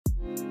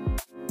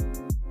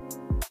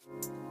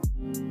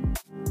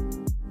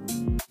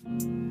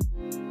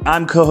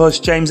I'm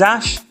co-host James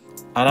Ash.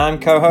 And I'm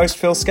co-host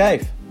Phil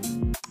Scaife.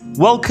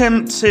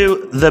 Welcome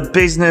to the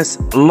Business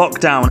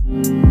Lockdown.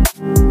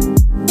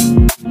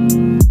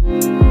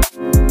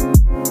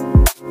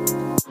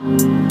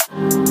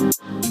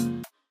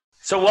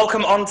 So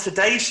welcome on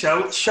today's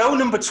show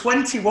number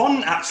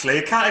 21 actually,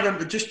 I can't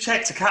even, just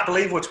checked, I can't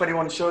believe we're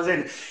 21 shows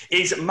in,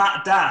 is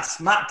Matt Dass.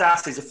 Matt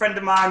Dass is a friend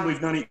of mine,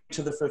 we've known each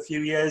other for a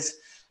few years.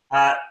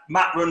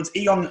 Matt runs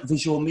Eon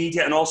Visual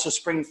Media and also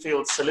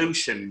Springfield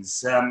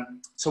Solutions.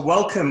 So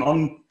welcome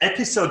on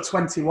episode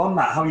 21,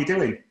 Matt, how are you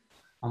doing?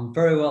 I'm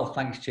very well,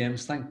 thanks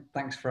James,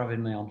 thanks for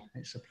having me on,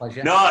 it's a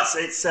pleasure. No,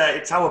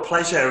 it's our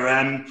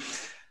pleasure.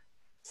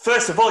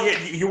 First of all,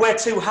 you wear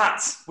two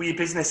hats with your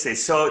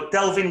businesses. So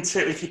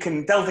if you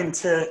can delve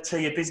into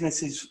your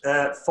businesses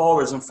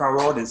for us and for our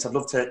audience, I'd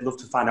love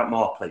to find out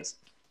more, please.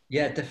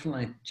 Yeah,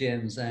 definitely,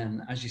 James.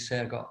 As you say,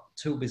 I've got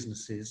two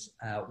businesses.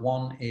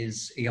 One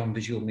is Eon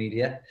Visual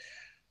Media.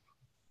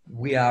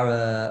 We are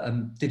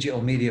a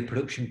digital media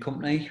production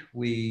company.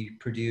 We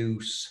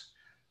produce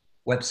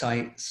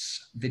websites,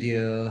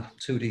 video,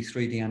 2D,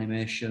 3D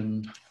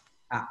animation,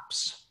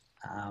 apps,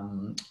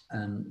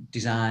 and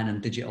design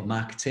and digital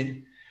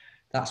marketing.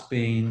 That's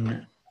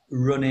been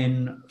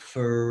running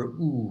for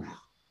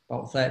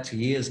about 30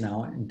 years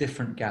now in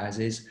different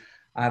guises.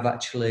 I've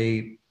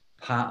actually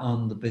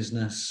part-owned the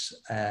business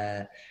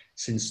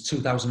since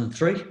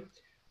 2003,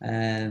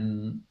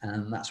 and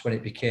that's when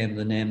it became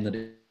the name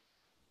that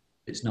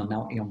it's known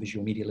now, Eon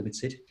Visual Media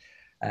Limited.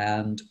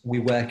 And we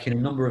work in a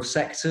number of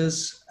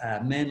sectors,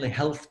 mainly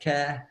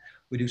healthcare.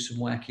 We do some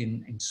work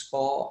in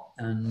sport,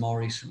 and more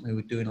recently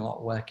we're doing a lot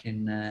of work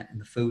in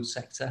the food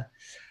sector.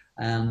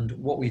 And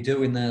what we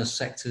do in those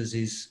sectors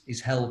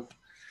is help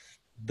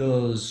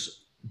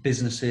those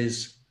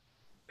businesses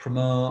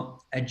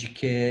promote,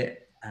 educate,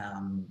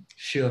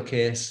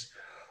 showcase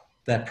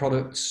their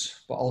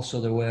products, but also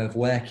their way of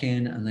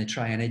working, and they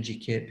try and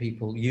educate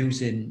people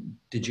using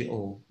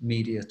digital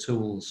media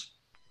tools.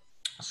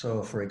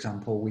 So, for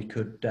example, we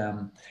could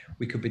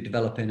be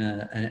developing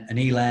an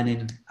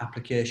e-learning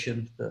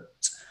application that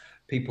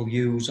people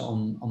use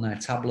on their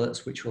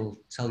tablets, which will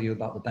tell you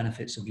about the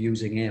benefits of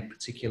using a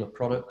particular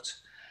product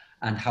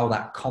and how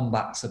that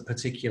combats a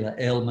particular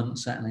ailment,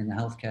 certainly in the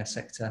healthcare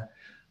sector.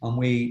 And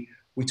we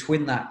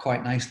twin that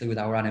quite nicely with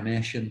our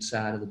animation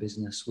side of the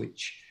business,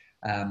 which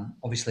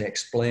obviously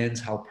explains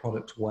how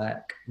products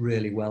work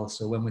really well.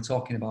 So when we're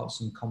talking about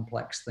some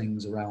complex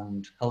things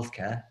around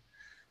healthcare,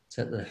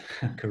 take the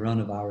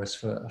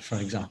coronavirus for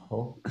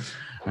example,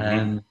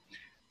 what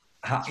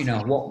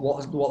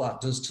that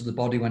does to the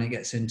body when it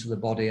gets into the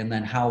body, and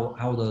then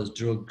how those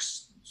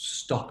drugs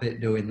stop it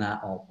doing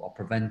that or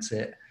prevent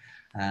it.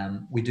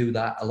 We do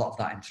that, a lot of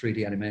that in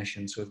 3D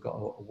animation. So we've got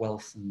a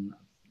wealth and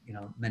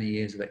many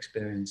years of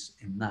experience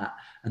in that.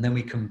 And then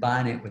we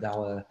combine it with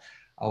our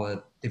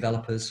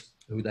developers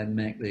who then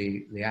make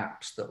the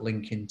apps that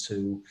link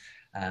into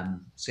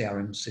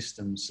CRM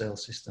systems,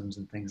 sales systems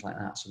and things like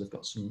that. So they've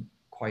got some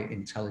quite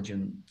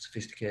intelligent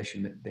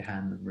sophistication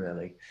behind them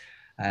really.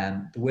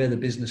 The way the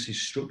business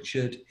is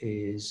structured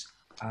is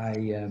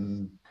I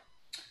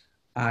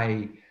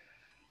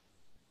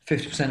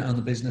 50% own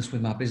the business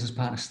with my business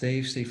partner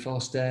Steve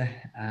Forster,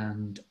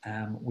 and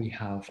we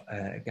have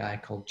a guy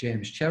called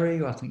James Cherry,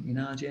 who I think you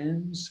know,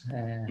 James.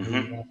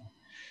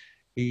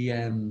 He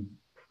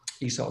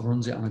sort of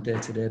runs it on a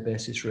day-to-day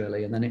basis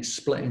really, and then it's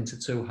split into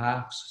two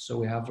halves. So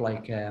we have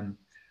like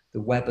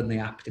the web and the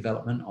app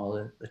development,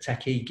 or the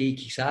techie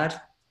geeky side,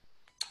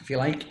 if you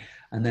like.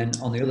 And then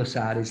on the other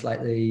side is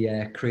like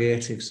the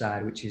creative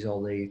side, which is all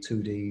the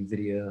 2D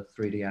video,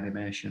 3D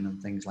animation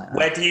and things like that.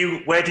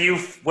 Where do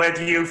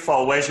you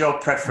fall? Where's your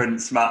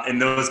preference, Matt, in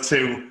those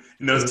two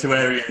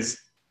areas?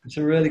 It's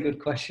a really good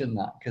question,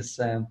 that, because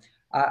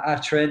I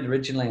trained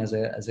originally as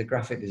a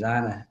graphic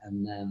designer,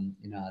 and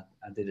I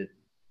did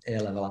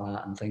A-level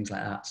art and things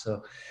like that.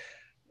 So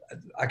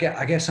I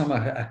guess I'm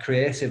a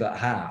creative at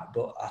heart,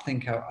 but I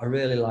think I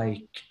really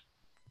like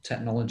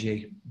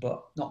technology,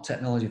 but not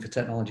technology for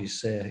technology's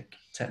sake.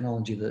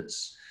 Technology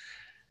that's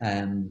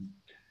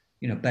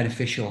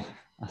beneficial,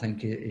 I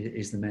think,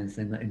 is the main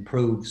thing that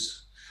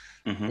improves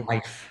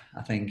life,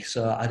 I think.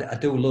 So I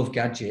do love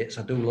gadgets,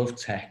 I do love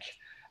tech.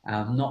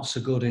 I'm not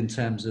so good in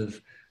terms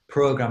of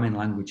programming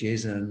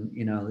languages and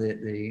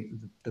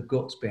the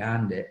guts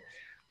behind it,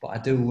 but I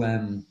do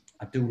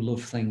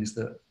love things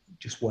that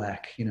just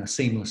work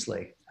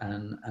seamlessly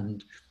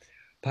and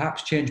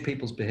perhaps change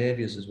people's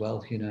behaviors as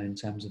well, in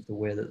terms of the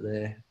way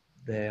that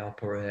they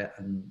operate,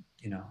 and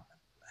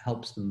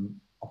helps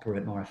them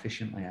operate more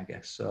efficiently, I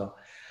guess. So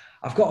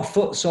I've got a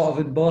foot sort of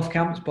in both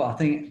camps, but I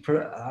think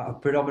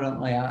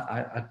predominantly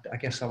I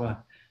guess I'm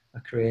a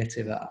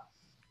creative,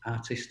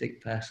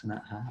 artistic person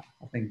at heart,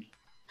 I think.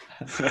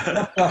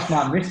 That's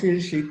my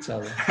missus, she'd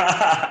tell you.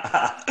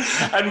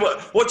 And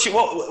what's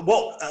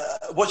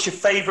your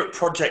favourite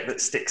project that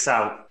sticks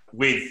out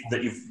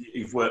that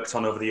you've worked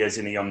on over the years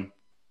in Eon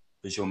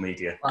Visual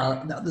Media?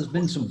 Well, there's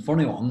been some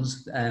funny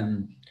ones.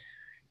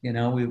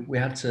 We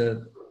had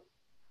to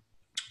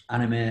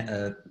animate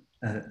a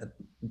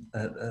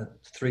a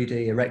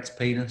 3D erect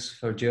penis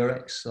for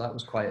Durex, so that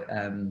was quite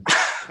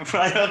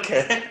right.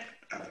 Okay.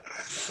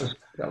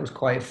 that was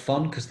quite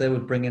fun because they were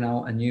bringing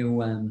out a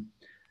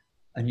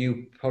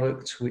new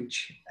product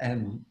which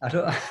I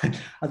don't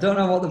I don't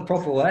know what the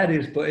proper word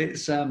is, but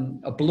it's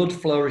a blood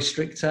flow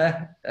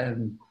restrictor,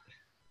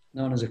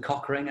 known as a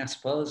cock ring, I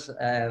suppose.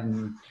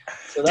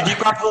 Did you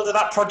grab hold of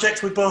that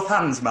project with both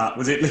hands, Matt?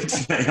 Was it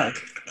literally like?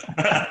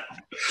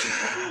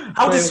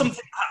 How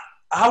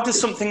does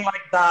something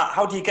like that?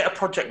 How do you get a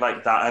project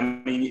like that? I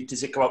mean,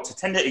 does it go out to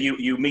tender?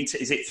 You meet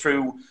it? Is it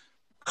through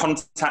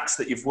contacts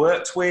that you've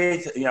worked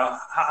with? You know,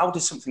 how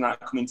does something like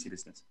that come into your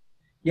business?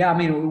 Yeah, I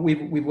mean,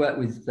 we've worked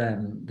with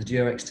the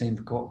Durex team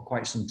for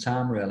quite some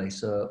time, really.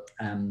 So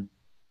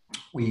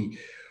we've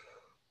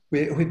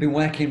been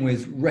working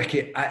with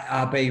Reckitt,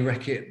 RB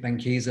Reckitt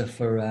Benckiser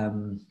for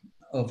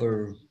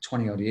over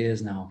 20 odd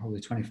years now,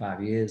 probably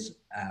 25 years.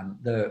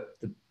 They're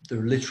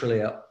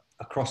literally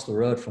across the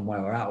road from where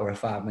we're at. We're a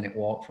 5-minute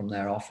walk from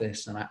their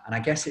office, and I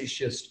guess it's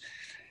just,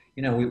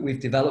 you know,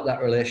 we've developed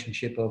that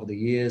relationship over the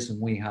years,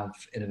 and we have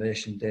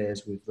innovation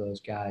days with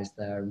those guys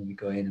there, and we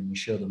go in and we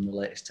show them the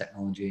latest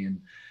technology, and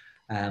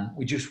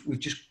we've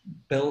just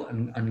built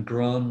and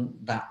grown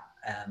that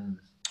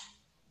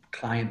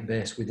client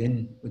base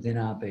within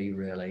RB,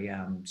 really.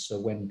 So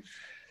when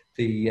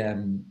the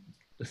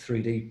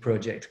 3D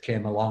project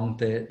came along,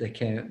 they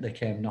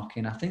came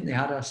knocking. I think they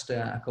had asked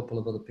a couple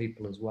of other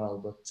people as well,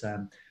 but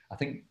I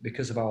think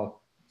because of our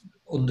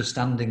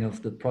understanding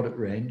of the product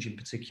range in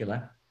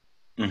particular.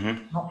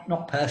 Mm-hmm.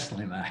 Not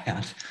personally, may I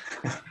add.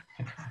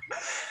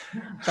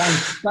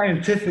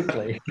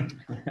 Scientifically.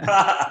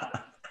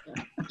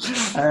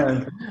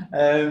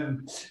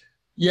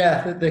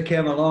 Yeah, they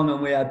came along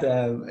and we had,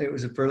 it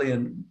was a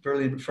brilliant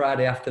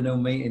Friday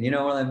afternoon meeting. You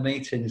know, one of them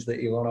meetings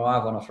that you want to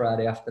have on a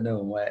Friday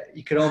afternoon where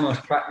you could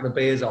almost crack the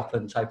beers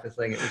open type of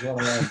thing. It was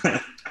one of them.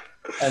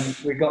 And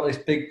we got this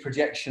big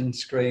projection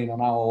screen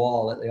on our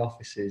wall at the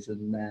offices,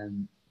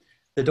 and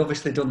they'd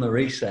obviously done the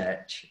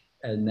research.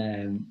 And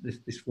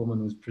this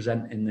woman was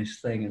presenting this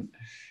thing, and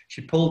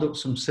she pulled up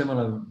some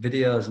similar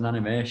videos and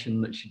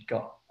animation that she'd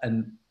got,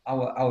 and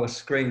our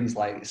screen's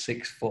like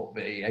 6 foot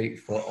by 8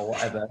 foot or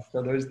whatever.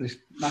 So there's this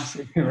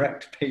massive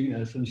erect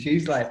penis, and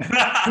she's like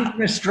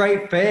keeping a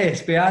straight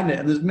face behind it,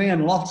 and there's me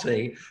and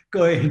Lottie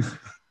going.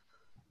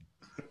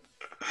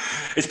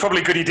 It's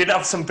probably good he did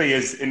have some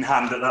beers in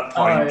hand at that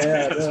point. Oh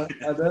yeah,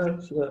 I know.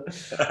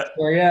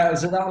 So yeah,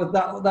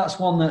 so that's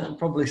one that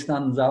probably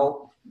stands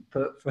out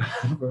for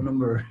a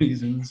number of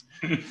reasons.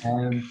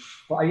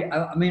 But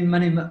I mean,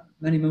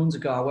 many moons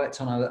ago, I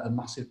worked on a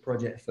massive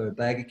project for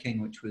Burger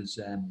King, which was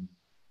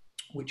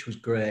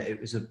great.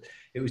 It was that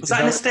in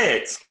the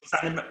States? Was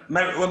that in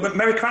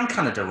America and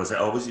Canada, was it,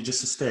 or was it just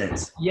the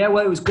States? Yeah,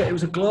 well, it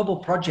was a global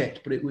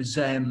project, but it was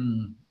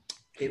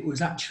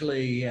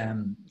actually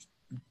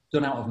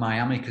done out of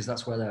Miami because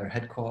that's where their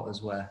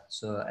headquarters were.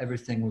 So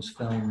everything was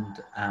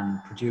filmed and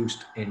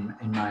produced in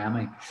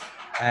Miami.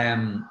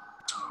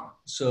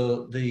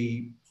 So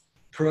the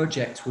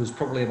project was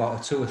probably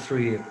about a 2 or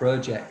 3 year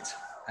project,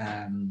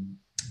 and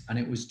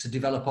it was to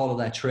develop all of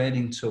their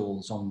training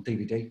tools on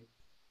DVD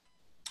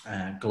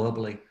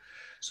globally.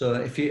 So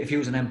if you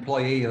was an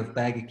employee of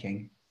Burger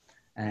King,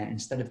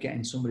 instead of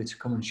getting somebody to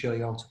come and show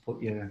you how to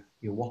put your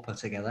Whopper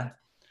together,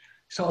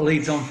 sort of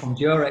leads on from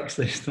Durex,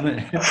 this, doesn't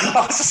it?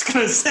 I was just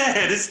going to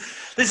say,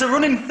 there's a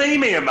running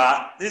theme here,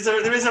 Matt.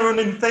 There is a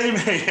running theme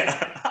here.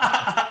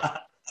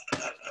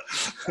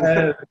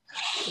 So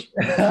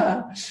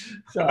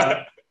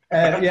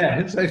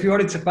if you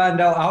wanted to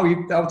find out how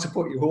to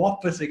put your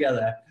Whopper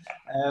together,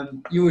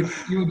 you would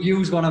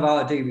use one of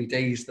our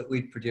DVDs that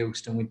we'd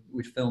produced, and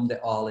we'd filmed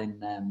it all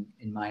in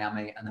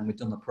Miami, and then we'd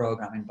done the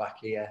programming back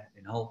here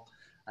in Hull,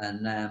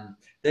 and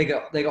they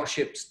got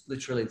shipped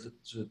literally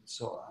to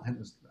sort of,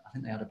 I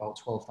think they had about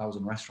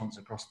 12,000 restaurants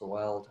across the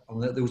world,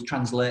 and they was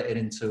translated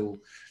into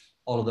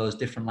all of those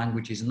different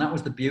languages. And that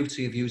was the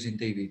beauty of using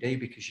DVD,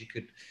 because you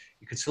could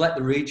select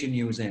the region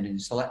you was in,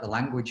 and select the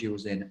language you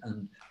was in,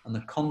 and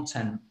the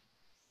content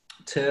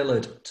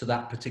tailored to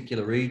that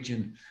particular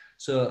region.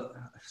 So,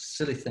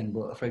 silly thing,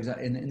 but for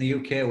example, in the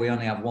UK, we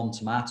only have 1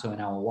 tomato in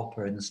our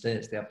Whopper. In the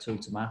States, they have 2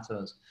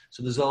 tomatoes.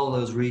 So there's all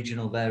those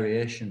regional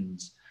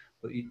variations.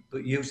 But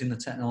using the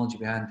technology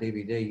behind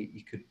DVD,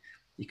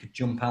 you could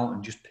jump out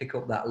and just pick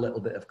up that little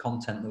bit of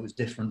content that was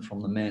different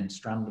from the main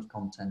strand of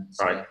content.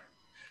 So right.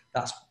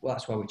 That's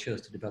why we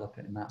chose to develop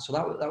it in that. So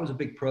that was a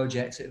big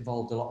project. It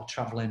involved a lot of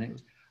traveling.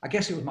 I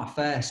guess it was my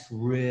first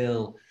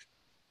real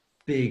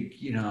big,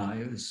 it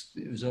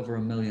was over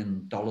 $1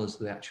 million,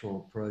 the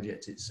actual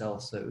project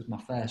itself. So it was my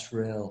first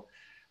real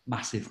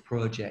massive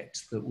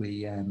project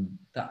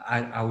that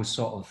I was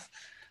sort of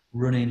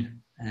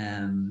running,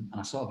 and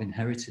I sort of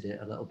inherited it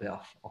a little bit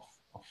off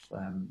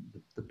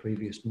the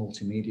previous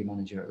multimedia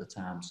manager at the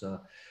time.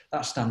 So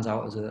that stands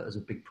out as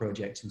a big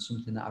project, and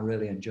something that I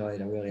really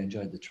enjoyed. I really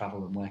enjoyed the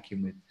travel and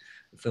working with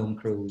the film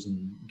crews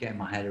and getting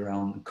my head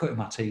around and cutting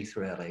my teeth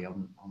really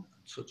on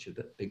such a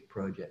big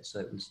project. So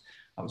that was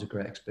a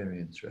great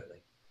experience,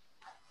 really.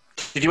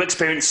 Did you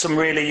experience some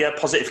really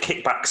positive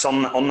kickbacks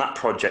on that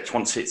project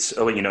once it's,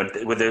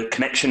 were the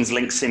connections,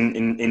 links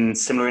in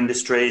similar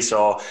industries?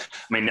 Or, I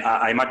mean,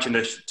 I imagine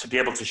to be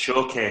able to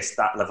showcase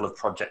that level of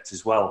project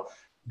as well,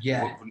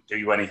 wouldn't do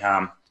you any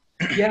harm.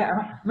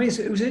 Yeah, I mean,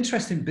 it was an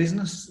interesting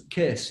business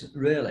case,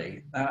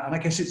 really. And I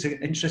guess it's an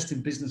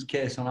interesting business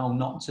case on how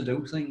not to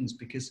do things,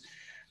 because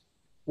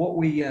what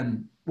we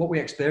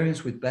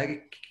experienced with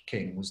Burger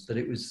King was that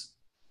it was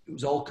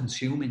all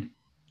consuming.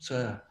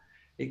 So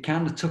it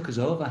kind of took us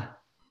over.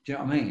 Do you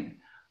know what I mean?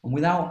 And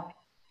without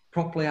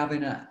properly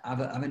having a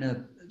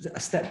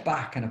step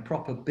back and a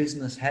proper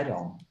business head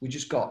on, we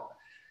just got,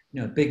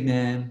 big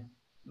name,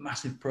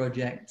 massive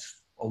project,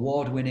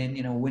 award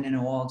winning, winning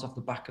awards off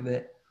the back of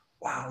it.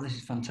 Wow, this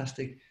is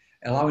fantastic.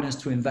 Allowing us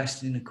to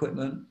invest in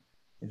equipment,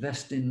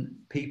 invest in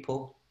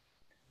people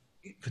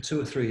for 2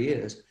 or 3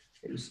 years.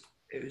 It was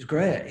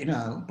great,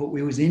 but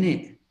we was in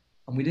it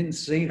and we didn't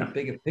see the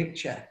bigger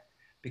picture,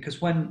 because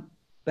when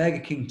Burger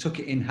King took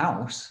it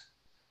in-house,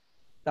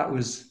 that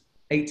was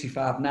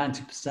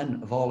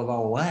 85-90% of all of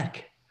our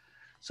work.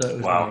 So it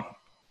was like,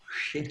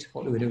 shit,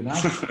 what do we do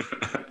now?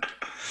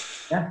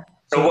 Yeah.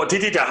 So what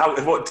did you do?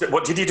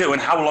 What did you do,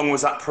 and how long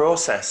was that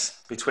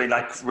process between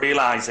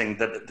realizing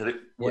that it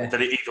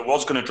either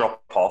was going to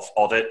drop off,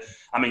 or did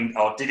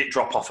it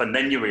drop off and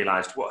then you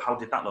realized? How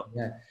did that look?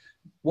 Yeah.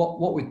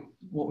 What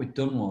we'd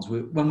done was,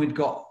 when we'd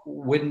got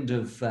wind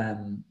of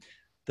them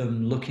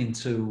looking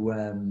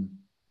to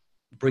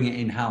bring it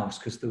in house,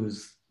 because there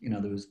was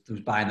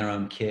buying their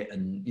own kit,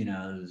 and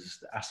there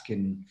was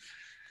asking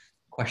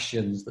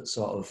questions that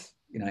sort of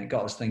it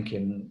got us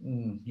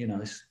thinking.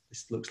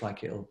 This looks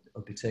like it'll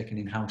be taken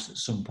in house at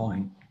some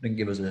point. Didn't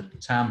give us a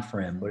time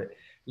frame, but it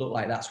looked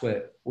like that's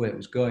where it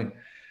was going.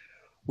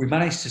 We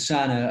managed to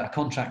sign a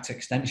contract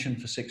extension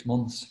for 6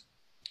 months,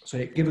 so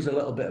it gave us a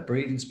little bit of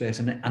breathing space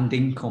and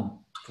income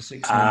for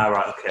 6 months.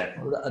 Right, okay.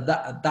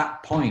 At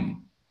that point,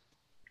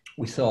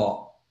 we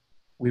thought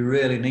we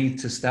really need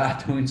to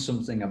start doing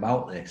something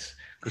about this,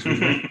 because we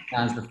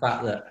recognised the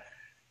fact that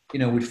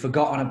we'd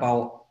forgotten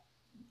about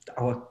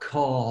our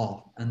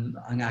core and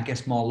I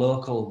guess more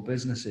local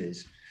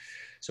businesses.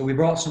 So we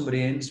brought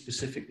somebody in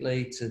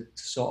specifically to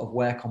sort of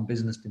work on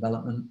business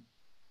development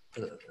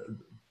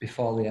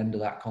before the end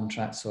of that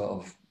contract, sort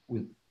of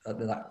at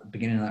the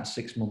beginning of that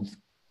 6 month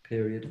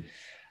period,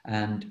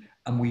 and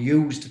we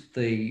used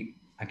the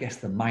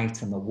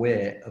might and the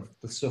weight of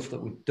the stuff that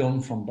we've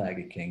done from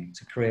Burger King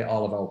to create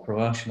all of our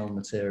promotional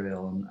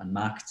material and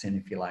marketing,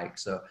 if you like.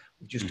 So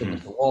we've just done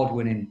this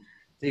award-winning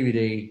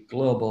DVD,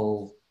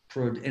 global,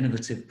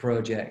 innovative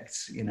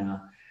projects,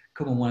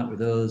 come and work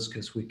with us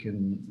because we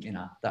can,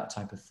 that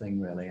type of thing,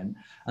 really.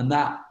 And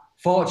that,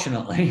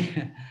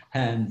 fortunately,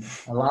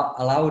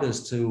 allowed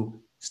us to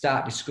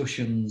start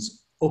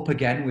discussions up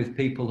again with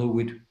people who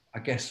we'd, I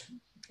guess,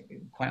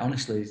 quite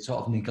honestly,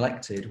 sort of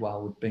neglected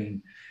while we'd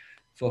been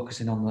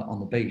focusing on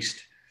the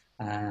beast.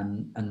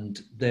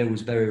 And they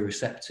was very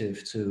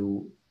receptive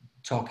to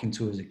talking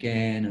to us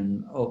again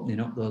and opening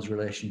up those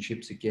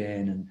relationships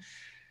again, and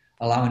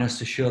allowing us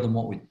to show them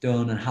what we'd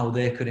done and how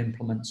they could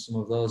implement some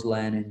of those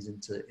learnings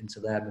into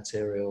their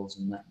materials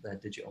and their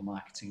digital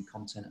marketing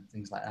content and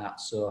things like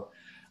that. So,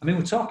 I mean,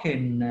 we're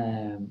talking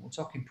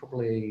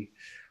probably,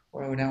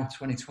 where are we now,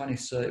 2020?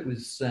 So it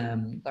was,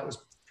 that was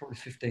probably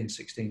 15,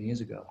 16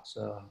 years ago.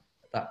 So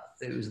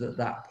it was at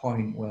that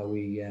point where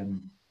we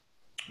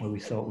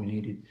thought we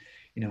needed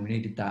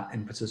that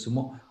impetus. And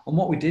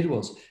what we did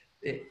was,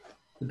 the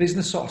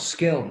business sort of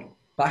scaled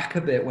back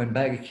a bit when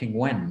Burger King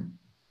went,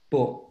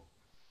 but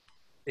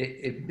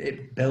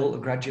it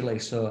built gradually.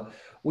 So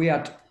we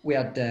had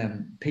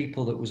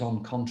people that was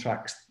on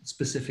contracts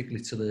specifically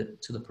to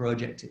the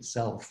project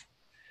itself.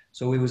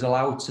 So we was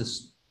allowed to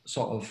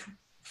sort of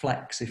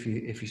flex, if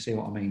you see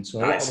what I mean. So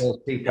a lot of those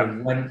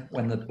people went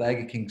when the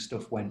Burger King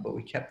stuff went, but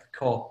we kept the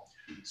core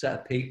set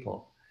of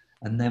people.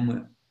 And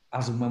then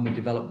as and when we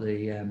developed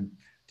the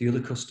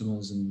other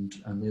customers and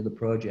the other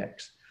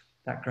projects,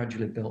 that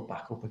gradually built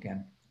back up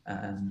again.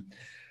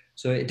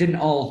 So it didn't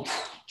all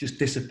just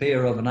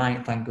disappear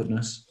overnight, thank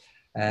goodness.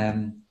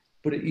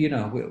 But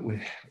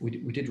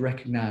we did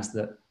recognise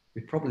that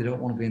we probably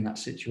don't want to be in that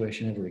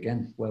situation ever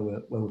again, where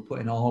we're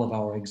putting all of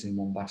our eggs in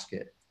one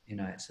basket.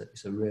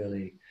 It's a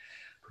really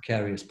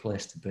precarious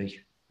place to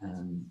be.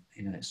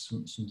 It's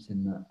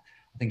something that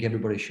I think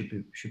everybody should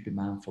be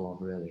mindful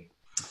of, really.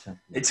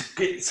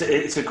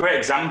 It's a great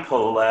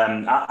example.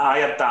 I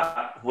had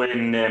that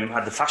when I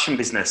had the fashion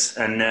business,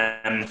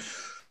 and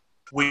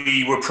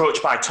we were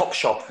approached by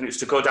Topshop, and it was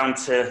to go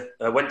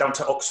went down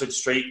to Oxford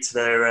Street to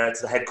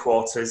the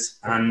headquarters,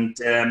 and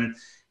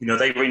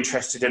they were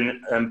interested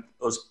in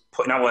us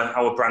putting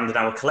our brand and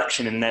our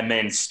collection in their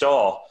main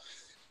store.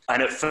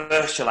 And at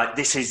first you're like,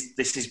 this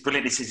is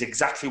brilliant. This is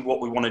exactly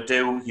what we want to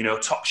do.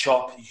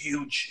 Topshop,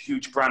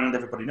 huge brand,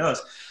 everybody knows.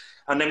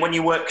 And then when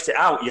you worked it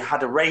out, you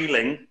had a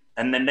railing,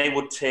 and then they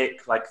would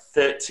take like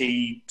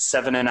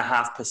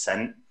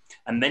 37.5%.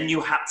 And then you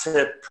had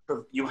to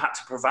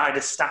provide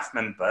a staff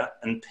member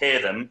and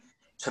pay them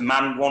to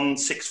man one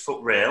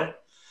 6-foot rail.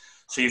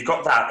 So you've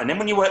got that. And then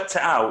when you worked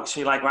it out,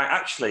 so you're like, right,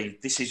 actually,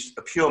 this is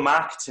a pure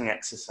marketing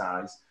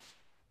exercise.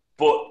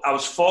 But I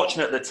was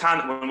fortunate at the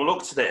time when we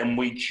looked at it and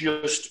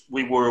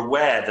we were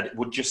aware that it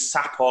would just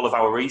sap all of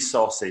our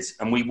resources,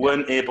 and we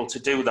weren't able to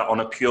do that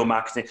on a pure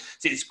marketing.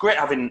 So it's great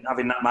having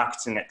that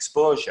marketing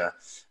exposure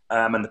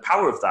and the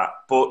power of that,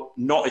 but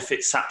not if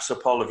it saps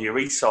up all of your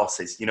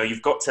resources. You know,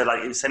 you've got to,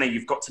 like you were saying,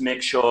 you've got to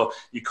make sure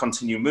you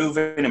continue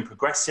moving and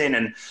progressing.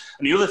 And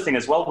the other thing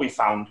as well we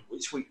found,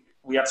 which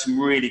we had some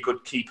really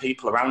good key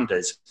people around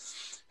us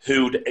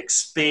who'd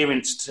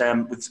experienced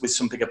with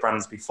some bigger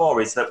brands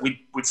before, is that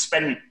we'd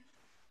spent,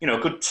 you know,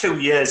 a good 2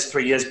 years,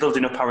 3 years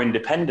building up our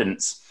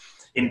independence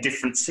in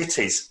different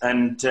cities.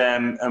 And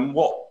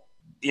what,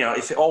 you know,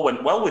 if it all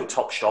went well with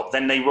Topshop,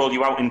 then they roll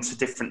you out into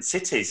different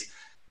cities.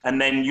 And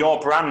then your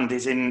brand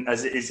is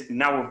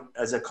now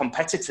as a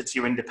competitor to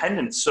your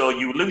independence. So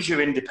you lose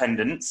your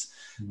independence.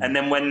 And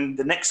then when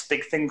the next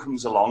big thing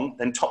comes along,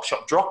 then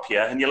Topshop drop you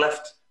and you're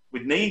left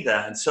with neither.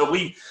 And so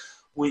we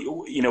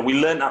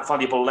learned that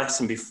valuable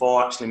lesson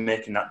before actually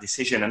making that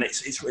decision. And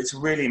it's a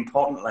really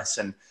important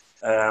lesson.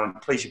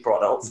 Please, you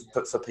brought that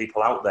up for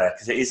people out there,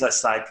 because it is,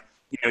 that's like,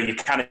 you know,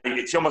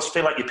 you almost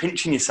feel like you're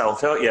pinching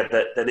yourself, don't you?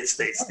 That it's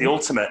the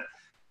ultimate.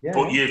 Yeah.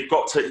 But you've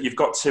got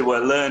to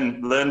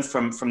learn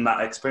from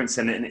that experience,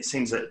 and it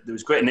seems that it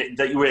was great, and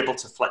that you were able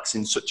to flex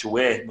in such a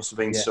way must have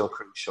been so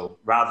crucial,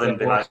 rather than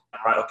be like,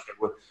 right, okay,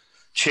 we're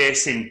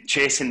chasing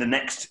the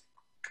next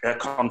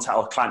contact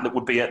or client that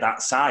would be at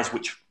that size,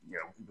 which, you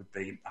know, would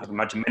be, I'd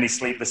imagine, many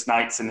sleepless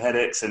nights and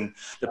headaches and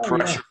the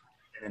pressure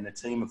in a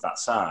team of that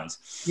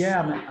size.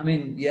 Yeah, I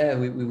mean,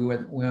 we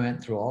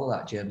went through all of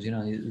that, James. You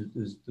know,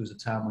 there was a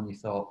time when you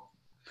thought,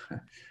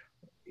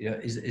 you know,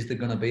 is there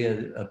going to be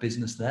a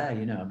business there?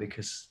 You know,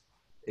 because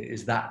it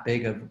is that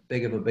big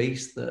of a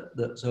beast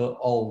that's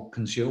all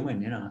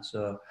consuming. You know,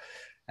 so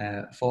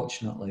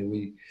fortunately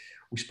we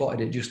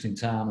spotted it just in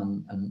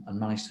time and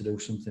managed to do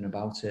something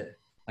about it.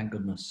 Thank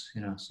goodness,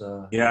 you know.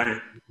 So we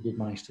did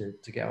manage to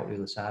get out the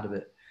other side of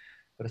it.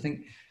 But I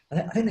think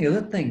the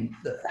other thing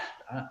that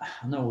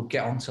I know we'll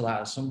get onto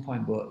that at some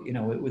point, but you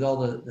know, with all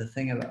the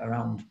thing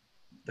around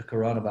the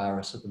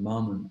coronavirus at the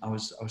moment, I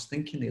was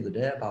thinking the other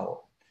day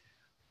about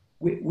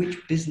which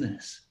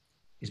business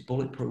is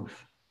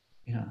bulletproof.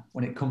 You know,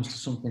 when it comes to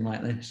something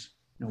like this,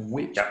 you know,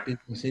 which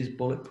business is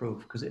bulletproof,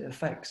 because it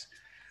affects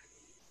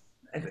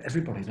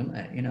everybody, doesn't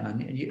it? You know,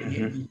 and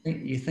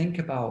you think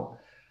about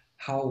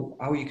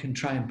how you can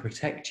try and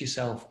protect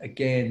yourself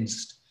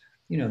against,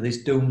 you know,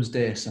 this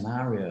doomsday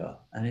scenario.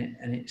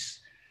 And it's,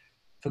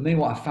 for me,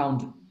 what I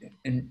found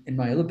in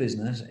my other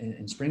business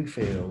in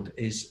Springfield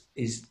is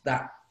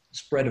that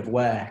spread of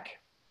work,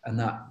 and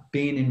that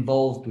being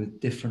involved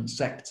with different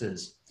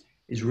sectors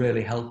is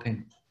really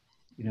helping,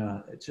 you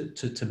know,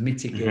 to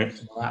mitigate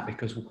some of that,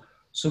 because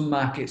some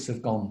markets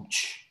have gone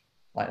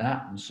like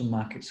that and some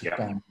markets have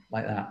gone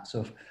like that.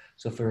 So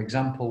for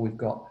example, we've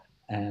got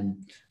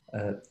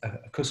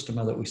a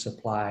customer that we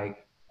supply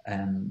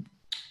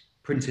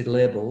printed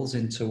labels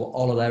into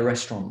all of their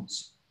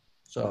restaurants.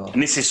 So,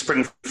 and this is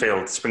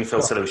Springfield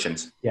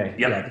Solutions.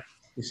 Yeah.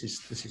 This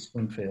is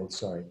Springfield.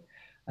 Sorry.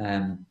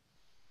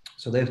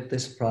 So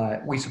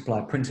we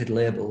supply printed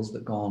labels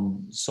that go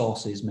on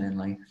sauces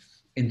mainly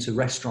into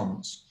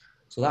restaurants.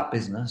 So that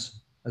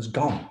business has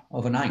gone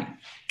overnight,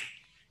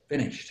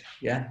 finished.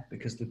 Yeah,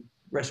 because the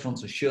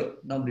restaurants are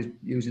shut. Nobody's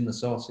using the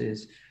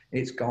sauces.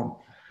 It's gone.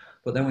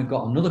 But then we've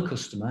got another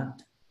customer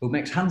who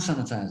makes hand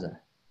sanitizer.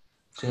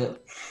 So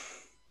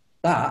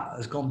that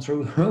has gone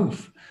through the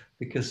roof,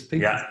 because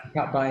people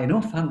can't buy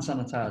enough hand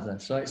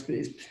sanitizer. So it's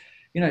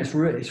you know,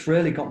 it's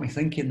really got me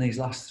thinking these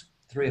last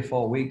 3 or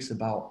 4 weeks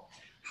about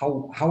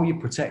how you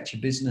protect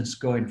your business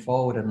going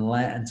forward,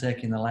 and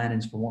taking the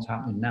learnings from what's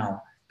happening now,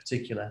 in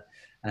particular,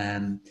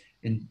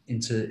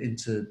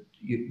 into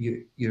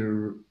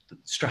your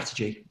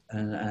strategy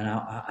and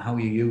how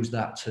you use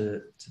that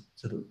to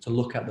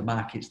look at the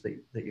markets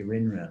that you're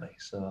in, really.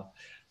 So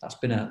that's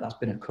been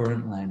a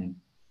current learning.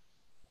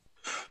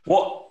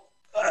 What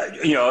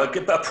you know,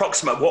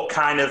 approximate what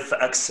kind of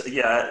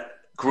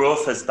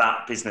growth has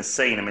that business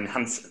seen? I mean,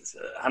 hand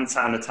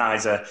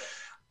sanitizer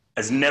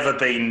has never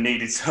been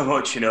needed so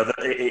much, you know,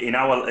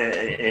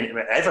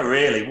 ever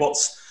really. What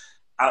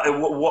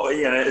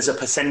you know, as a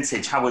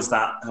percentage, how has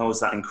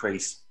that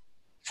increased?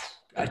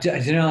 I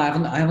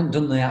haven't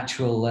done the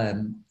actual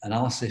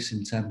analysis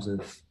in terms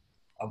of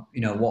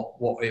you know,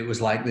 what it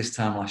was like this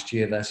time last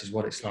year versus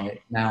what it's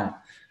like now.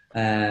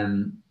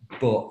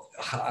 But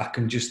I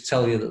can just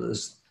tell you that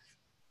there's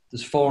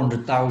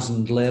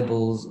 400,000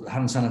 labels,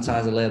 hand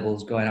sanitizer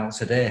labels, going out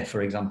today,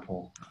 for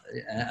example,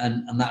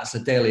 and that's a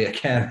daily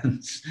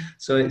occurrence.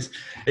 So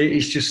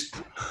it's just,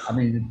 I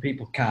mean,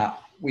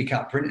 we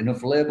can't print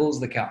enough labels,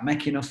 they can't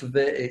make enough of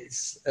it.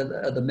 It's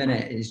at the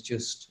minute,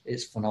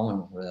 it's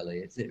phenomenal,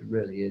 really. It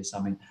really is.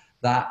 I mean,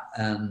 that,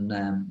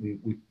 and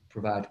we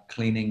provide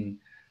cleaning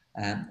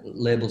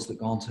labels that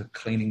go onto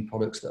cleaning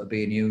products that are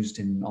being used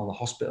in all the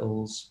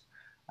hospitals.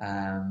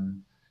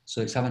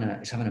 So it's having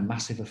a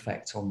massive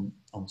effect on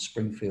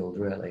Springfield,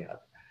 really.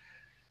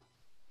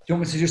 you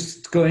want me to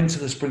just go into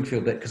the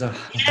Springfield bit?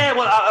 Yeah,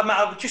 well,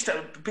 I just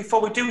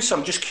before we do so,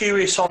 I'm just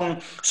curious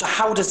on, so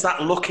how does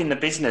that look in the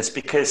business?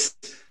 Because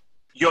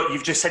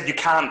you've just said you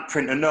can't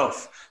print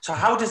enough. So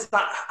how does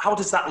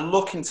that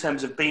look in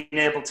terms of being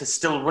able to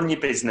still run your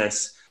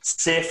business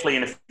safely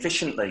and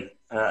efficiently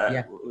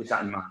with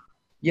that in mind?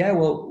 Yeah,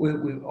 well,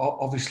 we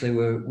obviously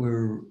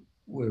we're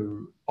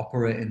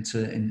operating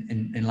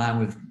in line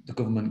with the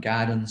government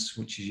guidance,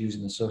 which is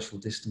using the social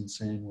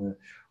distancing.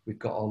 We've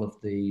got all of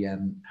the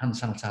hand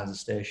sanitizer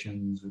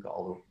stations. We've got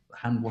all the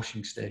hand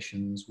washing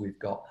stations. We've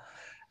got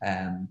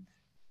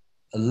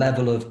a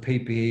level of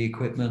PPE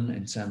equipment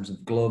in terms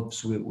of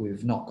gloves.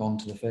 We've not gone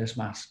to the face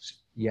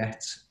masks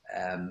yet.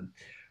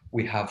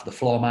 We have the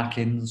floor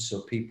markings,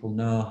 so people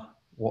know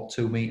what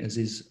 2 meters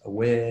is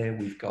away.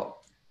 We've got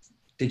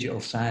digital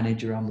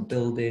signage around the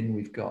building.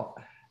 We've got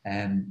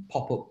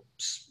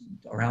pop-ups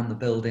around the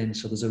building.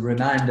 So there's a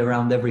reminder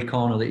around every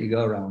corner that you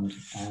go around.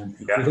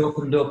 We've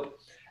opened up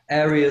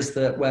areas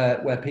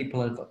where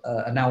people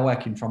are now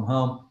working from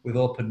home. We've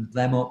opened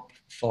them up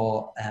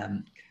for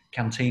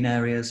canteen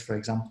areas, for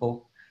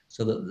example,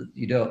 so that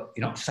you're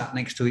not sat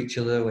next to each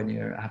other when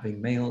you're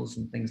having meals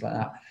and things like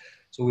that.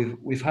 So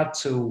we've had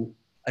to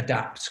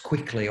adapt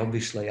quickly,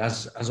 obviously,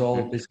 as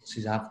all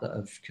businesses have that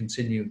have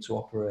continued to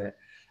operate.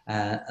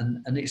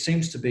 And it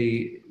seems to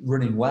be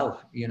running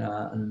well,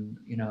 and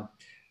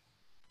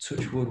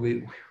touch wood,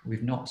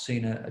 we've not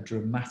seen a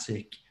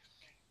dramatic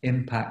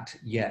impact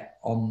yet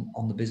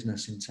on the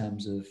business in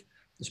terms of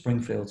the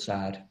Springfield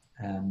side.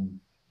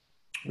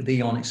 With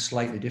Eon, it's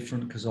slightly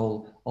different because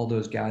all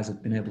those guys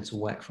have been able to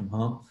work from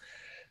home.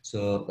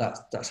 So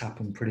that's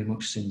happened pretty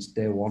much since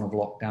day one of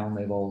lockdown.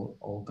 They've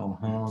all gone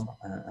home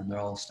and they're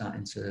all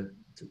starting to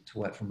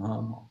work from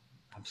home, or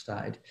have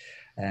started.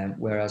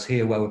 Whereas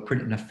here, where we're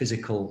printing a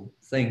physical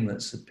thing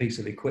that's a piece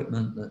of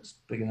equipment that's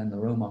bigger than the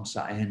room I'm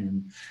sat in,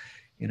 and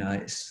you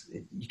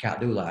can't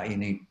do that. You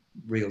need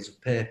reels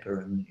of paper,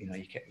 and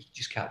you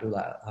just can't do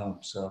that at home.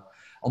 So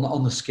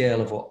on the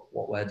scale of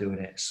what we're doing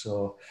it,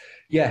 so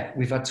yeah,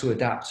 we've had to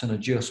adapt and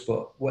adjust.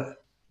 But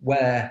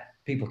where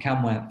people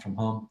can work from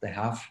home, they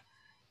have.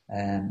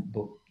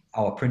 But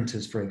our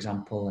printers, for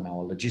example, and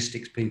our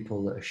logistics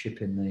people that are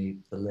shipping the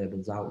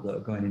labels out that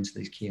are going into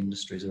these key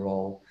industries are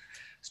all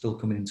still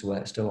coming into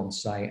work, still on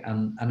site,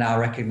 and are now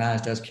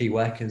recognised as key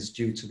workers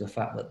due to the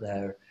fact that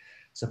they're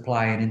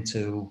supplying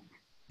into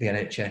the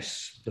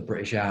NHS, the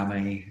British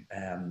Army,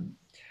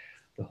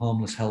 the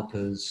homeless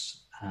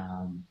helpers.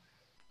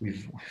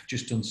 We've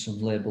just done some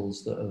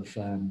labels that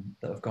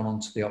have gone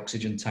onto the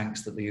oxygen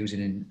tanks that they're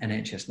using in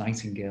NHS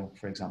Nightingale,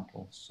 for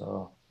example.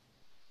 So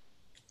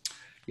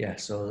yeah,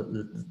 so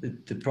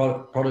the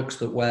products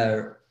that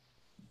we're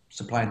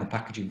supplying the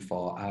packaging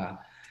for are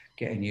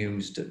getting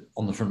used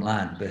on the front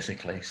line,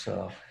 basically.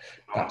 So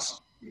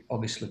that's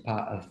obviously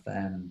part of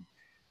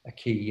a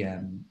key.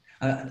 And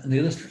the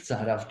other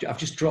side, I've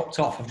just dropped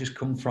off. I've just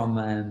come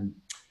from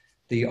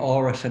the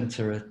Aura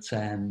Centre at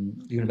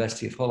the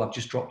University of Hull. I've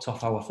just dropped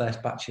off our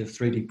first batch of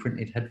 3D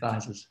printed head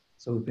visors.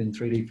 So we've been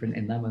 3D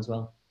printing them as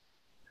well.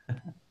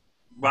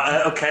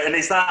 Right. Okay. And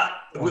is that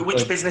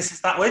which business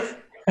is that with?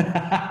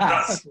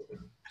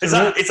 Is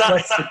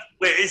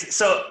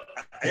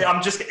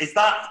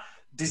that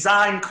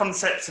design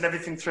concepts and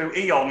everything through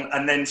Eon,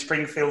 and then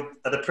Springfield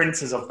are the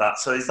printers of that?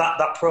 So is that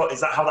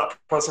how that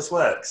process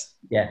works?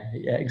 Yeah,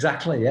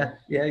 exactly. Yeah,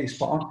 you're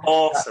spot on.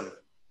 Awesome.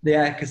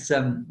 Yeah, because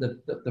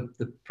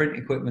the print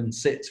equipment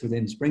sits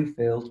within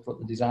Springfield, but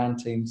the design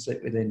team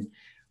sit within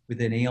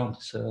Eon.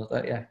 So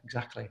that, yeah,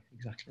 exactly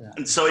that.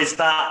 And so is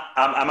that?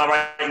 Am I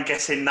right in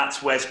guessing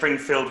that's where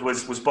Springfield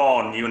was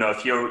born?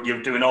 If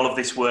you're doing all of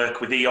this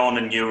work with Eon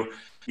and you're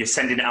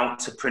sending it out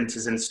to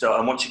printers and stuff,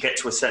 and once you get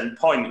to a certain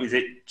point, does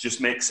it just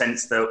make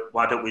sense that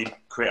why don't we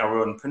create our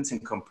own printing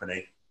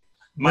company?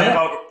 No.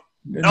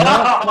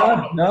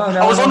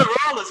 I was on a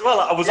roll as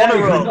well. I was on a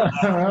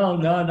roll.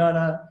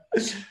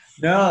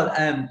 No,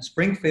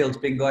 Springfield's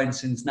been going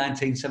since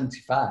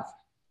 1975.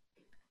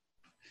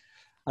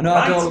 I know.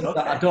 Right,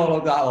 I don't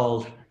look that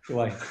old.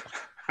 I'm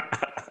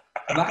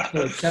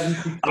actually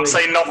 73. I'm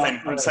saying nothing.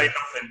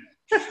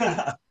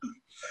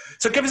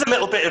 So give us a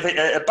little bit of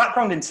a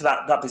background into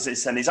that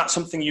business. And is that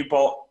something you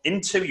bought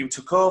into, you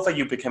took over,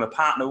 you became a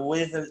partner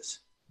with it?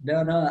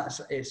 No,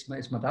 it's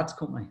my dad's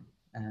company.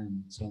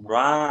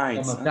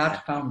 My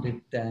dad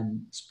founded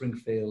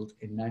Springfield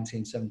in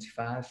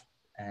 1975,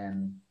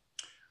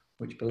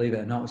 which, believe it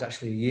or not, was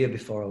actually a year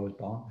before I was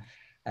born.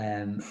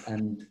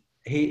 And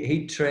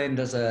he trained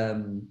as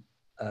a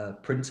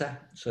printer.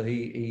 So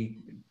he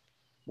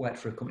worked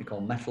for a company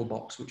called Metal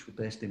Box, which was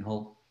based in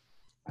Hull.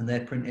 And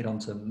they printed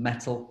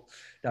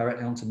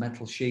directly onto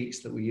metal sheets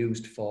that were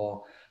used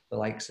for the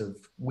likes of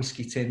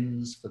whiskey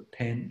tins, for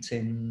paint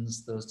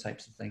tins, those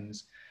types of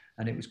things.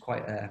 And it was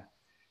quite a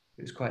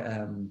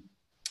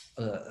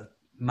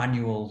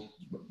manual,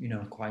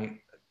 quite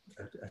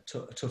a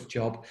tough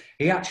job.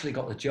 He actually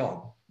got the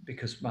job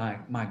because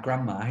my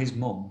grandma, his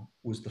mum,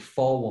 was the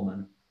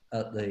forewoman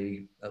at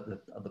the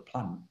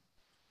plant.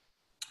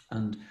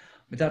 And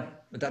my dad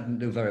didn't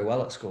do very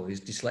well at school.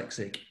 He's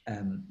dyslexic.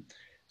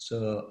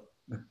 So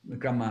my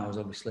grandma was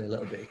obviously a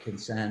little bit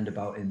concerned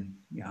about him.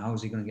 You know,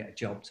 how's he going to get a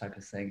job type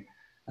of thing.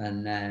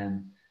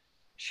 And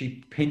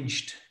she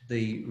pinched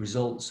the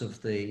results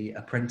of the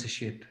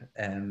apprenticeship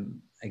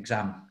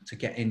exam to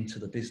get into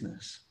the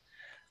business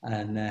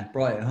and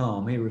brought it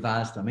home. He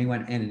revised them. He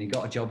went in and he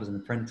got a job as an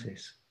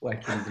apprentice,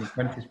 working as an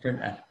apprentice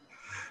printer.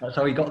 That's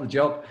how he got the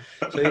job.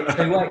 So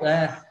he worked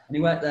there, and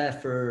he worked there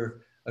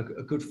for a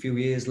good few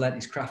years, learnt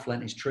his craft,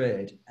 learnt his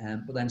trade,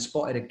 but then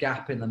spotted a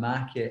gap in the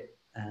market,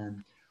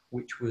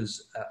 which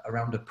was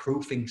around a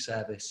proofing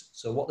service.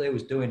 So what they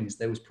was doing is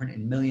they was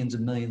printing millions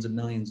and millions and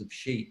millions of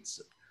sheets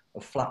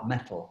of flat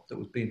metal that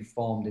was being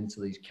formed into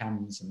these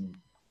cans and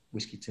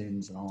whiskey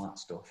tins and all that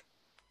stuff.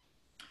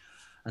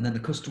 And then the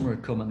customer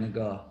would come and they'd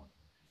go,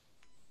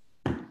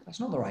 that's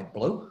not the right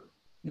blue.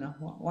 You know,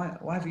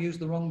 why have you used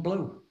the wrong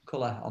blue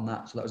colour on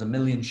that? So that was 1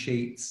 million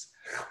sheets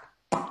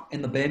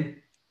in the bin.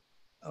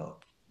 Oh,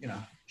 you know,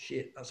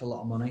 shit, that's a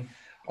lot of money.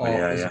 Or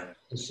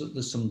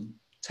there's some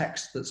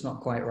text that's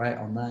not quite right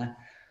on there.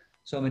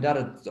 So my dad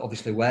had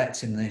obviously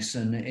worked in this,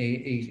 and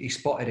he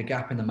spotted a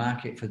gap in the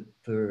market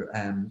for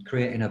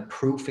creating a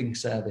proofing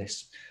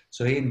service.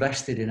 So he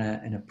invested in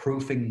a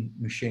proofing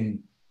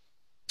machine,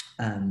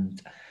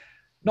 and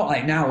not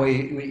like now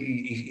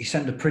you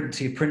send a print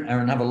to your printer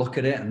and have a look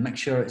at it and make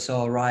sure it's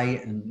all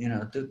right, and you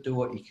know do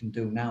what you can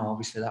do now.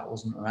 Obviously that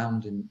wasn't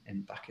around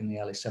in back in the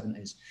early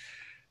 70s.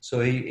 So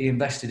he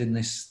invested in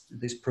this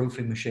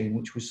proofing machine,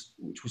 which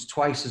was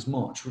twice as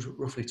much, was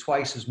roughly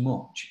twice as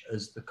much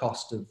as the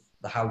cost of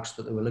the house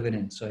that they were living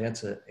in. So he had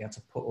to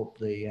put up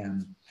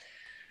the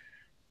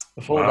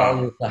full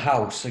value of the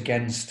house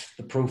against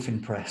the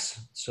proofing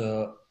press.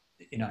 So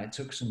you know it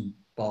took some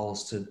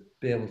balls to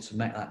be able to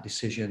make that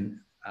decision.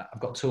 I've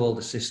got 2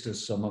 older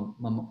sisters, so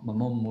my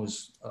mum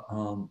was at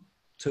home,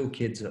 2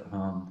 kids at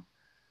home,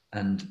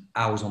 and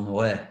I was on the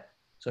way.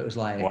 So it was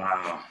like,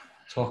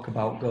 talk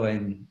about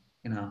going.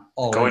 You know,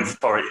 all in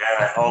for it,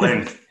 yeah, all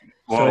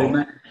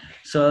in.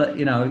 So,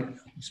 you know,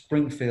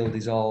 Springfield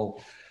is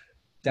all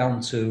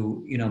down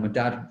to, you know, my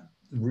dad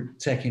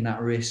taking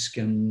that risk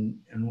and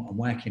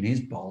working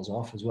his balls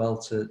off as well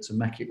to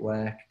make it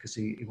work, because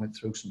he went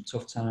through some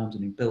tough times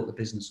and he built the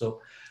business up.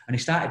 And he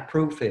started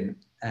proofing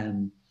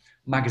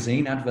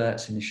magazine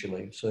adverts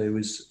initially. So it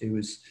was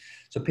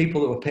so people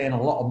that were paying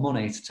a lot of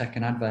money to take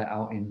an advert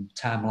out in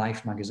Time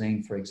Life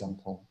magazine, for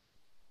example,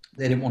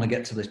 they didn't want to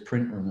get to this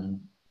print run and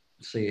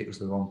see it was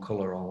the wrong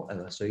colour or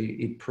whatever. So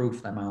he'd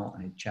proof them out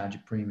and he'd charge a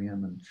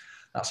premium, and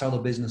that's how the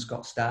business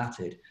got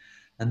started.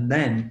 And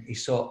then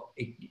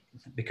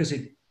because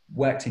he'd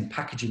worked in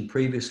packaging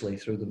previously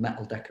through the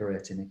metal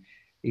decorating,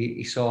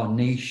 he saw a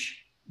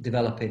niche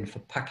developing for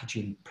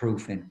packaging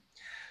proofing.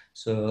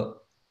 So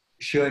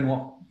showing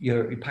what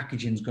your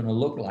packaging is going to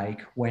look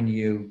like when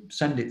you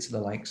send it to the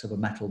likes of a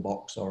metal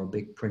box or a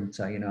big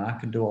printer. You know, I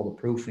can do all the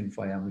proofing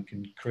for you, and we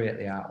can create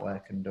the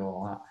artwork and do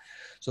all that.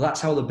 So that's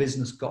how the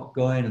business got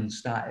going and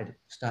started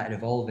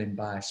evolving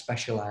by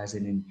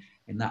specialising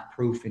in that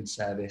proofing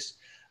service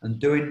and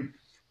doing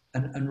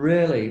and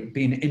really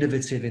being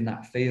innovative in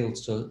that field.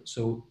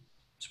 So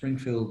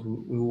Springfield,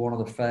 we were one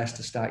of the first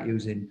to start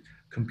using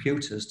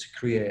computers to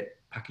create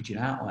packaging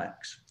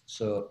artworks.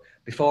 So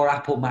before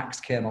Apple Macs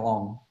came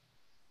along,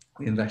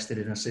 we invested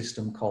in a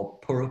system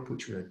called Purup,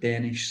 which was a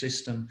Danish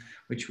system,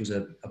 which was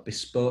a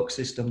bespoke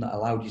system that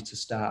allowed you to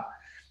start.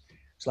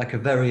 It's like a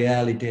very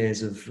early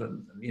days of,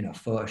 you know,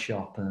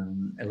 Photoshop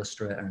and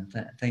Illustrator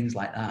and things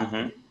like that.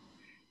 Mm-hmm.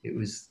 It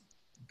was,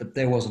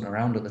 they wasn't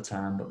around at the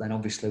time, but then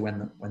obviously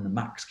when the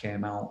Macs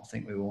came out, I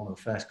think we were one of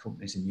the first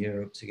companies in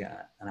Europe to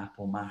get an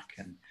Apple Mac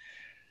and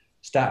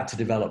started to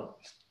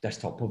develop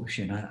desktop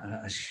publishing,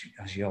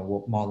 as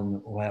you're more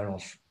than aware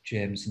of,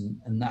 James,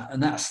 and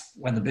that's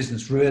when the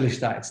business really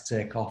started to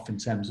take off in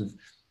terms of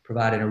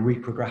providing a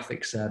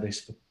reprographic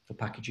service for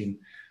packaging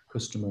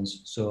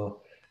customers.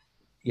 So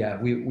yeah,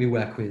 we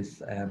work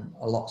with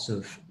lots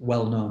of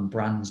well-known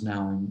brands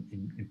now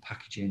in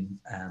packaging,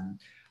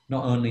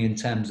 not only in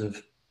terms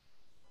of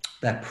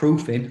their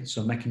proofing,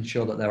 so making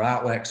sure that their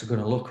artworks are going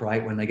to look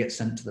right when they get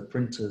sent to the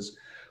printers,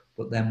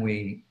 but then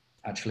we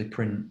actually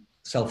print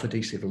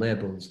self-adhesive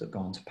labels that go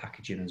onto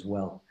packaging as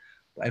well.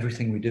 But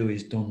everything we do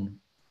is done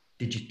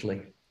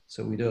digitally,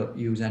 so we don't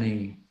use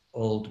any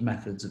old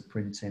methods of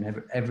printing.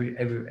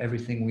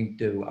 Everything we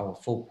do, our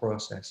full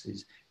process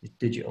is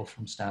digital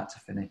from start to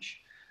finish.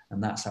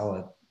 And that's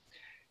our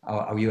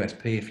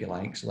USP, if you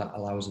like. So that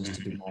allows us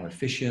to be more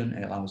efficient.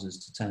 It allows us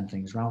to turn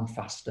things around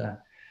faster.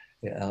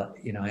 It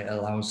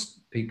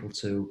allows people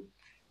to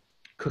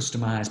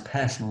customize,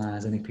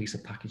 personalize any piece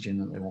of packaging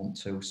that they want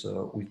to.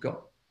 So we've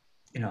got,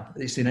 you know,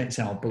 it's in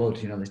our blood.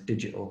 You know, this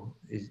digital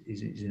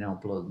is in our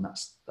blood, and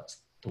that's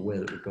the way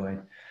that we're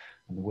going,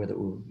 and the way that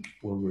will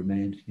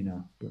remain, you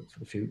know, for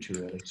the future,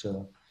 really.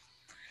 So.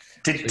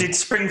 Did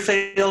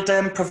Springfield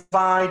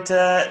provide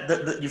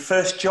your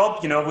first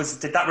job? You know,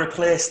 did that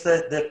replace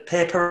the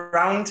paper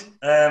round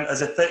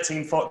as a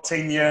 13,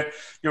 14 year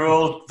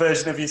old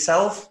version of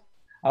yourself?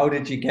 How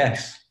did you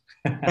guess?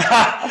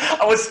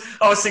 I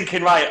was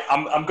thinking, right,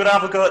 I'm going to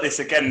have a go at this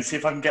again and see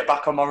if I can get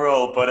back on my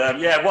roll. But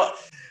yeah, what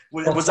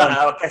was that?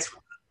 I guess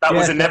that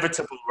was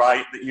inevitable,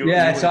 right?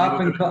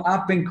 That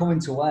I've been coming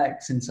to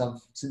work since I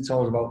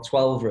was about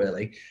 12,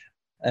 really,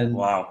 and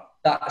wow,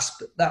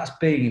 that's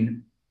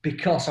been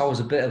because I was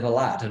a bit of a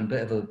lad and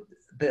a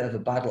bit of a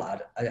bad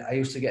lad. I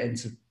used to get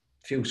into a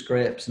few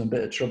scrapes and a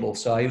bit of trouble,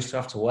 so I used to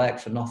have to work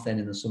for nothing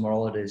in the summer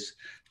holidays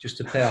just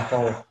to pay off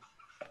all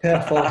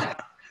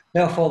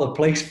the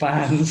police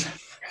fines.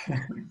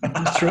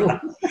 It's true.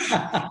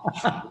 Wow.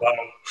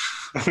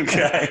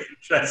 Okay,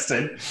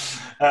 interesting.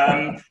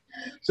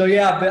 So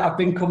yeah, I've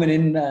been coming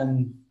in,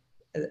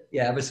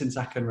 ever since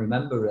I can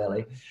remember,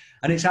 really,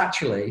 and it's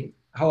actually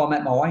how I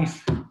met my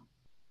wife.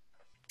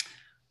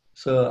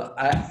 So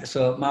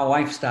my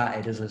wife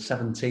started as a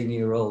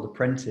 17-year-old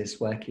apprentice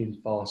working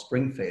for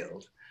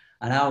Springfield,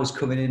 and I was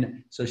coming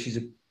in. So she's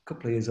a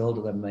couple of years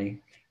older than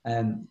me,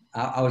 and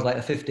I was like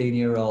a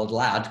 15-year-old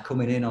lad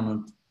coming in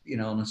on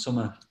a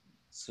summer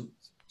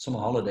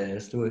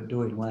holidays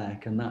doing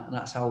work, and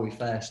that's how we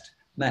first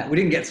met. We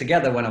didn't get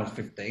together when I was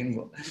 15,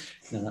 but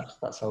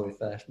that's how we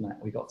first met.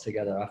 We got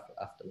together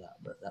after that,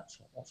 but that's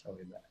how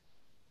we met.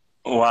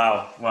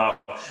 Wow.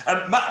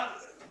 Matt,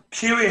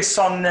 curious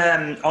on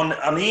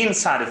the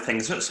inside of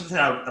things. Something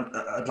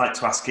I'd like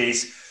to ask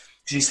is,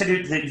 because you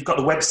said that you've got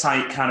the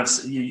website, kind of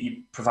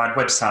you provide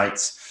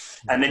websites,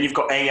 and then you've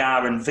got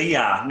AR and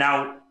VR.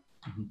 Now,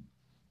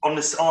 on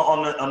the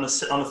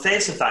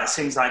face of that, it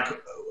seems like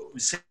we're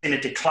seeing a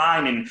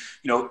decline in,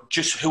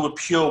 just who are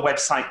pure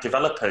website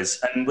developers,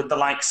 and with the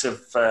likes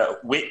of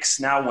Wix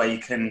now, where you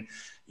can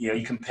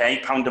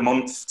pay £8 a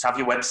month to have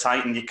your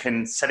website, and you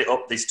can set it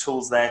up. There's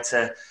tools there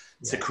to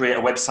create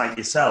a website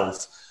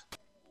yourself.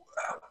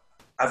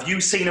 Have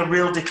you seen a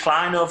real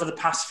decline over the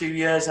past few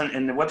years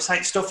in the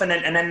website stuff? And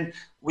then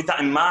with that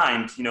in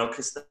mind,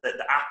 because the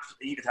app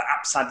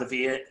side, the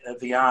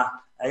VR,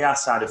 AR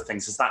side of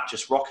things, has that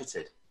just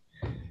rocketed?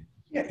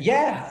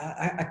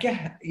 Yeah, I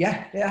get.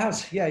 Yeah, it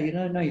has. Yeah,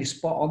 you're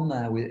spot on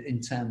there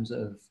in terms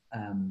of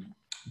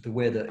the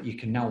way that you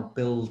can now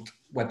build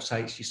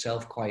websites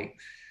yourself quite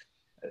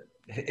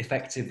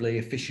effectively,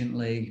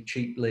 efficiently,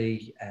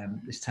 cheaply.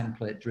 This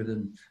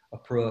template-driven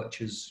approach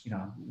is,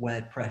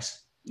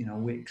 WordPress,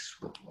 Wix,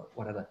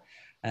 whatever,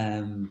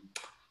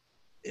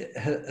 it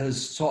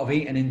has sort of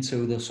eaten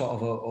into the sort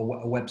of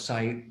a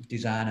website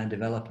designer,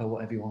 developer,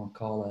 whatever you want to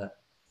call it,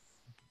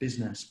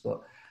 business.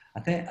 But I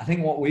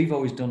think what we've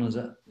always done as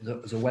a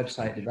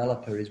website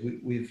developer is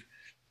we've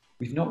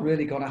not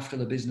really gone after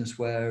the business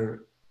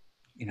where,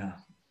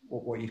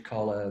 what you'd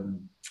call a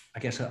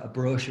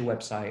brochure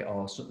website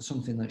or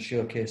something that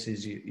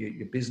showcases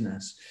your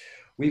business.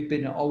 We've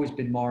always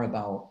been more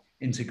about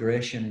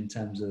integration in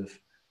terms of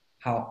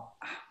how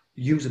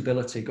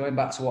usability, going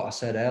back to what I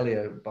said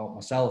earlier about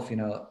myself,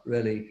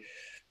 really,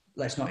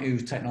 let's not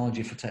use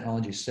technology for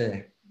technology's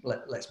sake.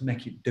 Let's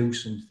make it do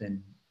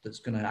something that's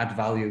going to add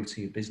value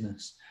to your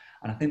business.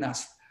 And I think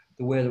that's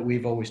the way that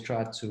we've always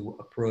tried to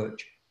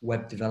approach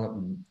web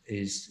development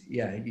is,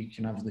 you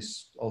can have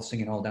this all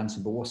singing, all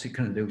dancing, but what's it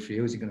going to do for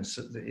you? Is it going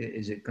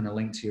to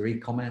link to your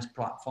e-commerce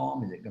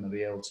platform? Is it going to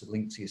be able to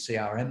link to your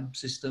CRM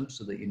system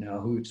so that you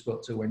know who you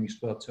spoke to when you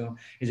spoke to them?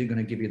 Is it going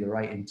to give you the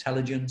right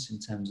intelligence in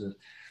terms of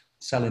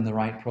selling the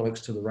right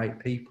products to the right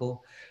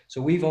people?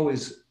 So we've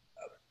always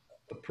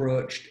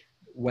approached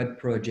web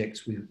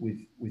projects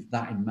with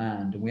that in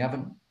mind, and we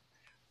haven't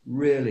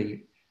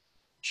really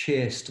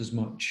chased as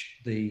much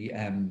the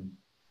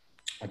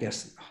I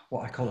guess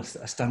what I call a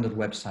standard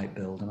website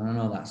build, and I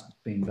know that's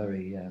been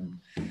very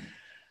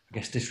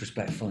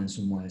disrespectful in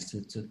some ways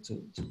to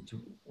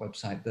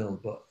website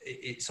build, but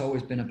it's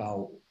always been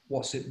about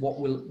what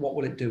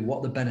will it do, what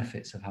are the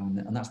benefits of having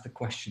it, and that's the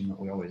question that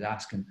we always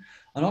ask. And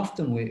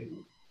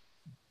often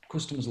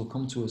customers will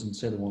come to us and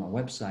say they want a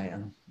website,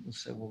 and we'll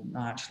say, well,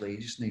 no, actually, you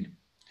just need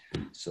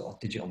sort of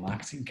digital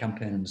marketing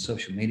campaign and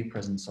social media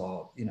presence,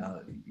 or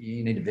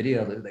you need a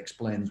video that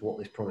explains what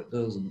this product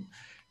does, and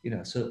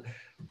so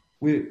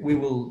we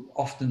will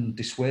often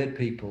dissuade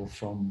people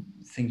from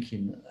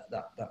thinking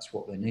that that's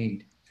what they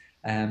need.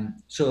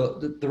 So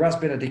there has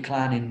been a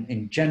decline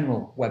in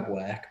general web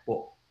work,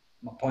 but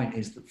my point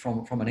is that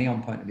from an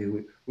Eon point of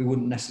view, we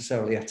wouldn't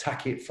necessarily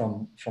attack it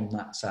from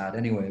that side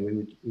anyway.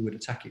 We would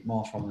attack it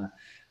more from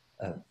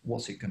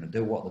what's it going to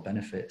do, what are the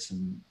benefits,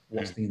 and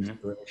what's the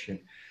inspiration.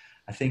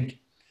 I think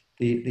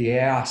the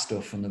AR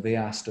stuff and the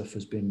VR stuff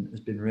has been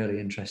really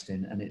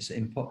interesting, and it's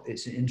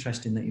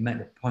interesting that you make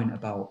the point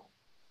about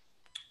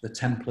the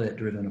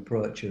template-driven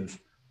approach of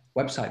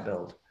website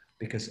build,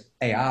 because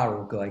AR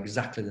will go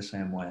exactly the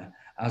same way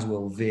as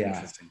will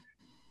VR.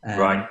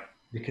 Right.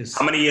 Because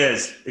how many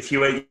years? If you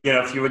were a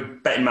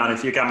betting man,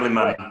 if you're a gambling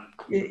man,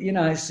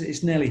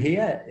 it's nearly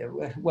here.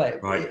 Well,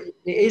 right.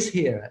 It is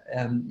here.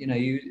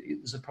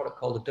 There's a product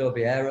called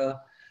Adobe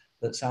Aero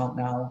that's out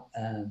now.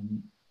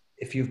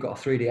 If you've got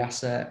a 3D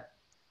asset,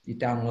 you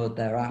download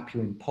their app,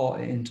 you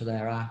import it into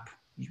their app.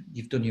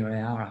 You've done your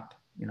AR app.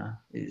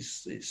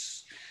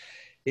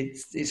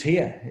 It's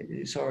here.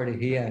 It's already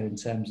here in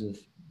terms of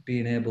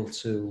being able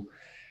to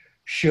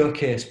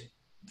showcase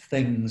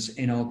things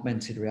in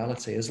augmented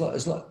reality.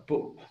 But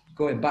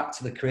going back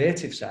to the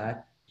creative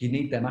side, you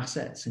need them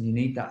assets and you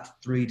need that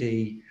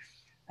 3D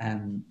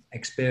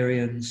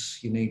experience.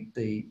 You need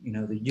the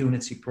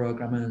Unity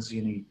programmers.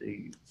 You need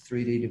the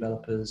 3D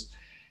developers.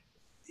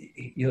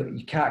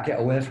 You can't get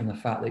away from the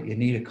fact that you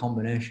need a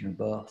combination of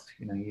both.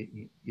 You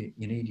need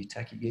your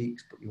techie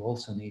geeks, but you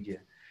also need your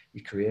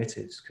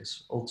creatives,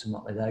 because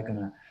ultimately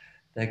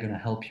they're gonna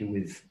help you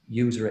with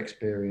user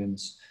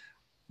experience,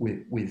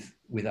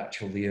 with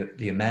actual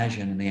the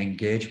immersion and the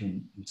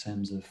engagement in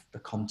terms of the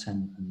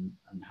content and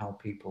how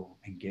people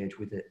engage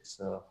with it.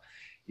 So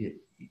you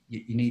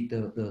need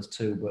those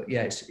two. But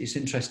yeah, it's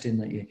interesting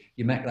that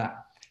you make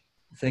that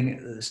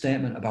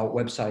statement about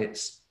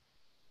websites,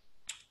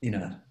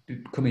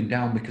 coming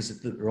down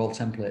because they're all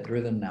template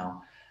driven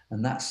now,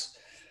 and that's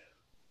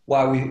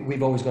why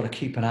we've always got to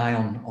keep an eye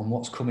on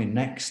what's coming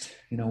next.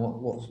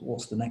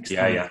 What's the next thing?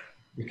 Yeah.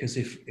 Because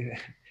if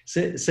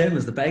same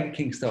as the Burger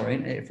King story,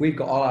 if we've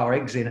got all our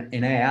eggs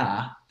in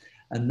AR,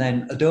 and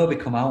then Adobe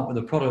come out with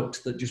a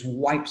product that just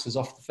wipes us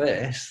off the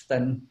face,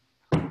 then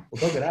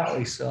we'll bug it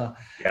out. So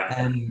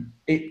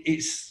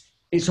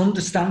it's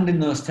understanding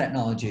those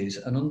technologies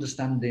and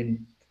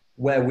understanding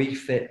where we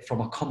fit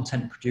from a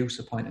content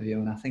producer point of view.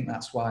 And I think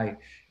that's why,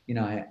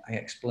 I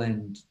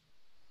explained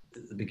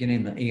at the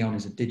beginning that Eon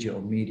is a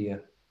digital media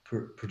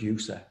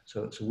producer.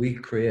 So we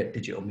create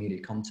digital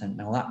media content.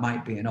 Now that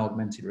might be an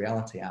augmented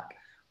reality app,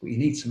 but you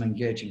need some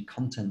engaging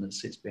content that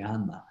sits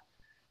behind that.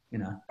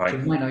 Right. So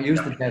you might not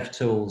use the dev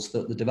tools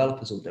that the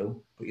developers will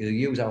do, but you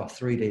use our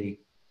 3D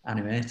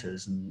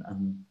animators and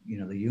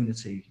the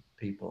Unity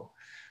people.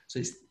 So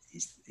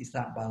it's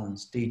that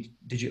balance,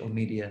 digital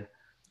media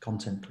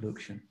content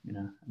production,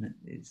 and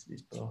it's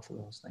both of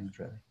those things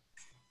really.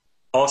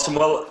 Awesome.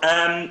 Well,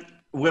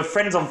 we're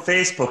friends on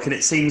Facebook, and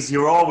it seems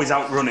you're always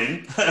out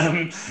running.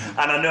 And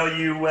I know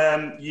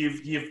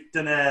you've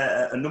done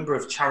a number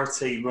of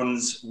charity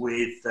runs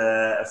with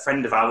a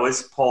friend of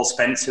ours, Paul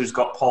Spence, who's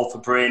got Paul for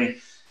Brain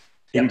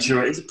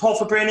Injury. Is it Paul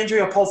for Brain Injury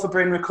or Paul for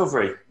Brain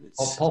Recovery?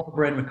 Paul for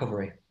Brain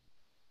Recovery.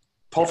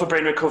 Paul for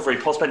Brain Recovery,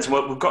 Paul Spencer.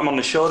 We've got him on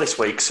the show this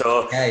week,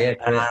 so I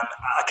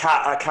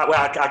can't wait.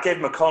 I gave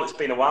him a call. It's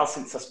been a while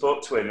since I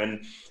spoke to him,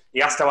 and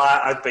he asked how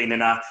I'd been,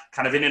 and I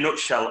kind of in a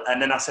nutshell.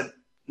 And then I said,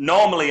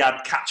 normally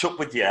I'd catch up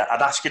with you,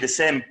 I'd ask you the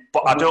same,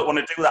 but I don't want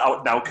to do that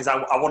out now because I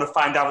want to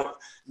find out,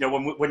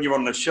 when you're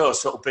on the show,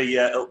 so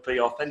it'll be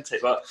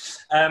authentic. But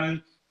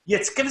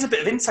to give us a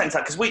bit of insight into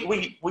that, because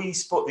we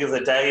spoke the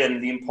other day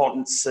and the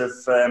importance of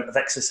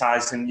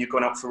exercise and you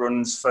going out for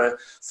runs for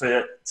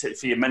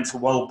your mental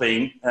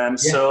well-being.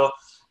 So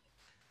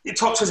you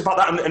talk to us about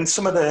that and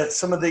some of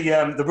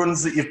the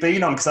runs that you've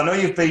been on, because I know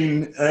you've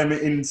been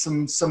in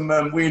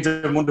some weird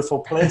and wonderful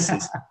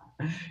places.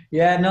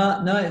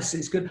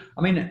 It's good.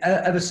 I mean,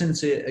 ever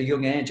since a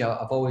young age,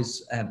 I've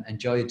always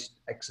enjoyed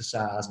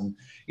exercise, and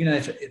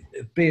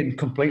if being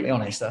completely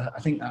honest, I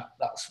think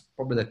that's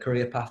probably the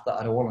career path that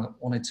I'd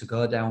wanted to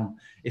go down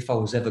if I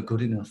was ever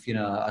good enough.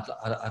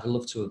 I'd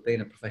love to have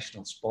been a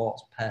professional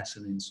sports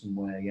person in some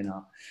way.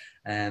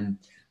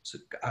 So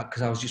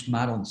because I was just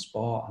mad on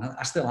sport, and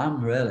I still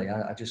am really.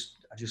 I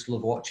just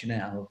love watching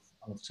it. I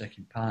love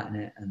taking part in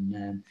it,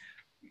 and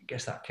I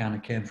guess that kind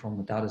of came from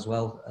my dad as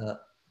well.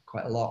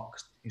 Quite a lot.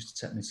 He used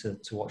to take me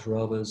to watch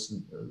Rovers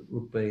and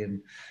rugby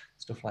and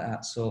stuff like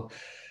that. So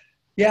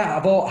yeah,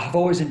 I've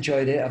always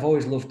enjoyed it. I've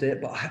always loved it.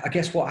 But I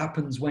guess what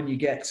happens when you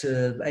get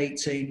to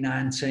 18,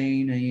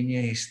 19 and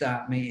you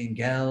start meeting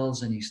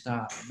girls and you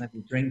start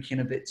maybe drinking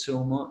a bit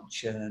too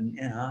much and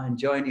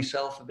enjoying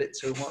yourself a bit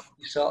too much,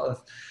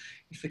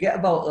 you forget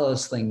about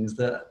those things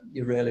that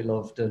you really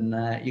loved,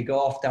 and you go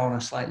off down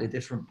a slightly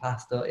different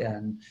path, don't you?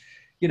 And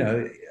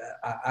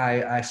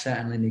I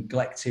certainly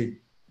neglected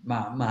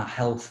my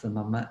health and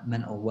my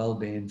mental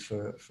well-being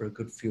for a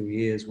good few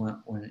years when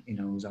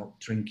I was out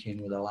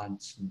drinking with the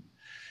lads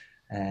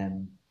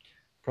and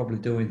probably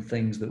doing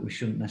things that we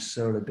shouldn't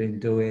necessarily have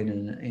been doing,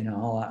 and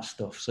all that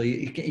stuff. So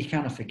you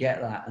kind of forget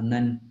that, and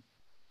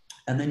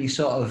then you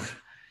sort of,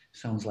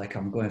 sounds like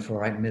I'm going for a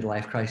right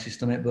midlife crisis,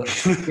 doesn't it? But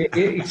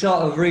you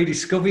sort of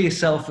rediscover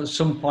yourself at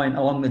some point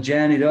along the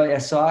journey, don't you?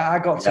 So I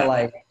got to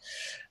like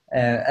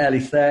early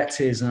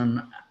 30s,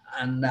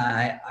 and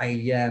I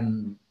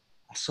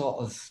sort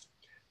of,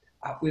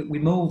 we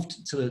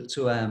moved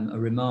to a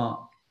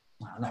remote,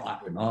 well, not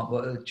that remote,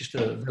 but just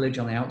a village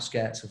on the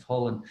outskirts of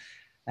Hull,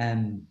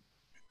 and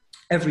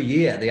every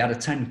year they had a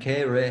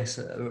 10k race,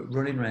 a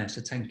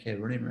 10k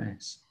running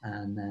race.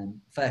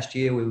 And first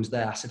year we was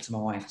there, I said to my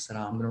wife, I said,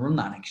 I'm going to run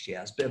that next year.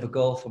 It's a bit of a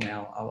goal for me.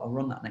 I'll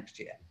run that next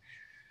year.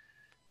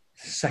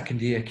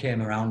 Second year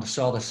came around, I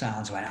saw the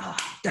signs, I went,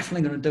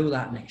 definitely going to do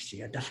that next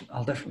year.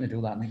 I'll definitely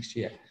do that next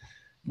year.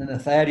 And then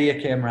the third year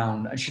came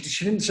around, and she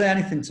didn't say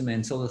anything to me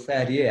until the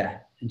third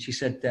year. And she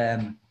said,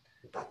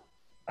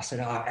 I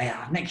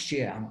said, next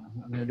year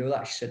I'm going to do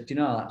that. She said, do you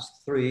know,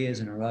 that's 3 years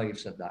in a row you've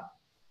said that.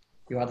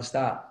 You either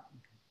start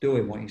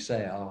doing what you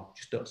say or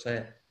just don't say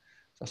it.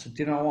 So I said,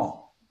 do you know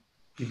what?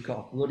 You've got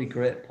a bloody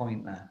great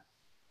point there.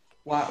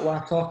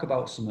 Why talk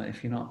about something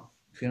if you're not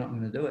if you're not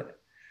going to do it.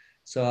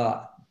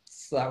 So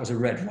that was a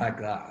red flag.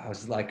 That I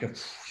was like, I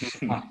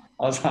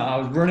was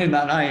running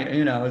that night.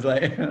 You know, I was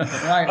like,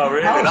 right, Oh,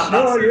 really?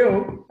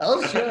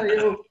 I'll show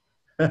you.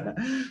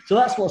 So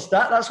that's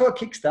what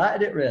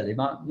kick-started it really.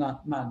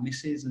 My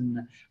missus, and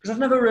because I've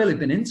never really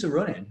been into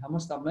running. I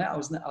must admit, I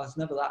was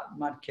never that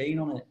mad keen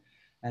on it.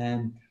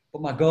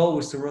 But my goal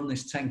was to run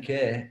this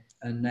 10K,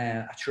 and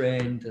I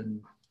trained,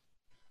 and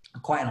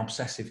I'm quite an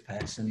obsessive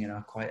person, you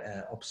know, quite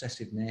an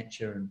obsessive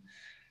nature,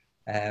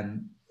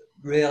 and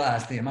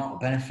realised the amount of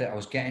benefit I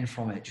was getting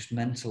from it just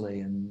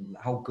mentally, and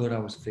how good I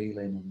was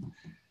feeling, and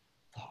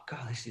thought,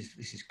 God, this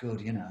is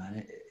good, you know.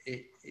 And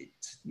it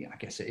yeah, I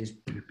guess it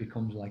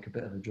becomes like a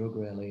bit of a drug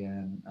really,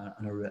 and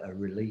a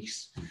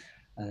release.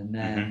 And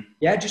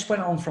yeah, I just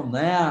went on from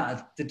there.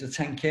 I did the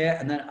 10K,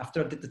 and then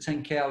after I did the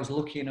 10K, I was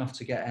lucky enough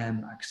to get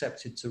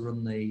accepted to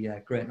run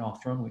the Great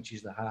North Run, which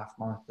is the half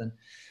marathon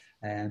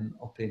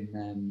up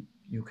in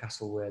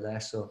Newcastle way there.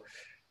 So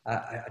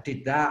I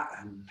did that,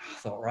 and I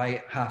thought,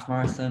 right, half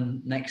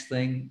marathon, next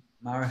thing,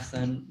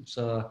 marathon.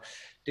 So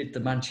did the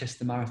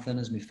Manchester Marathon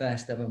as my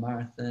first ever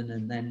marathon,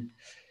 and then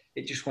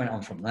it just went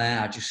on from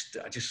there.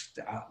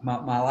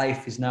 My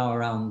life is now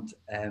around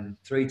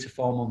 3 to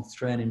 4 month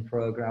training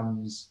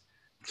programs.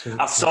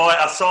 I saw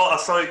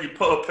it. You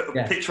put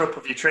a picture up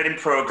of your training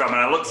program, and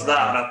I looked at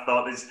that and I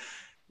thought,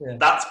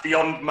 that's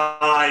beyond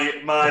my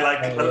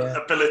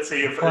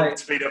ability of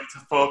to being able to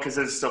focus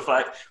and stuff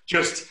like.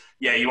 Just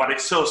you had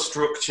it so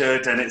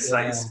structured, and it's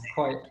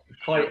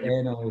quite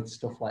anal with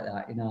stuff like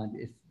that. You know,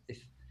 if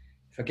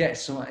I get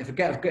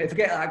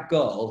that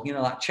goal, you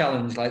know, that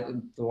challenge like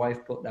the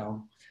wife put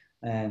down,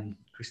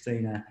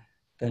 Christina,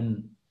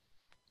 then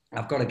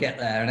I've got to get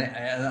there,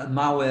 and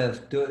my way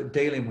of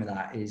dealing with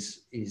that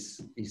is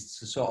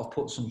to sort of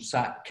put some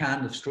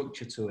kind of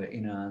structure to it,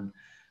 you know,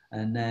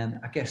 and then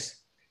I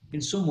guess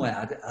in some way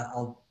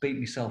I'll beat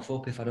myself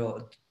up if I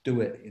don't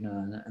do it, you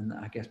know, and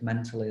I guess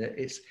mentally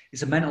it's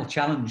a mental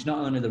challenge, not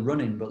only the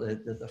running but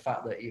the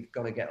fact that you've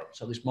got to get up.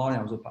 So this morning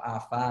I was up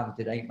at 5:30, I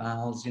did 8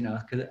 miles, you know,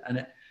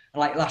 and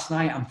like last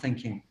night I'm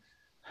thinking,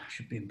 I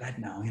should be in bed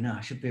now, you know,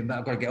 I should be in bed,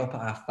 I've got to get up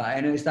at 5:30,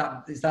 and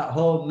it's that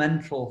whole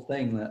mental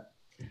thing that.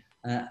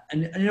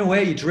 And in a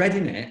way, you're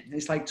dreading it.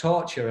 It's like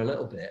torture a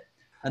little bit.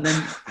 And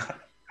then,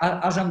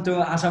 as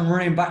I'm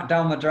running back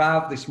down my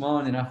drive this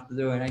morning after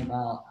doing 8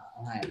 miles,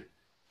 I'm like,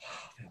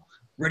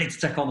 ready to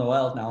take on the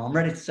world now. I'm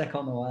ready to take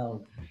on the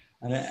world,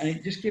 and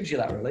it just gives you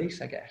that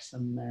release, I guess.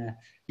 And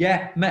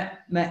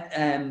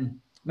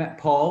met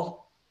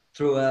Paul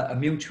through a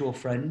mutual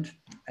friend.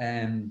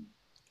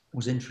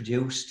 Was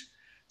introduced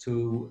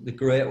to the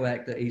great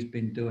work that he's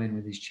been doing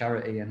with his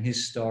charity, and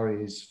his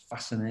story is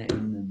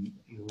fascinating, and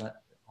you'll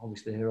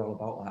obviously hear all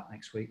about that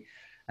next week.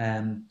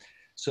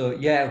 So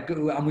yeah,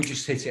 and we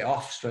just hit it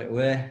off straight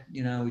away.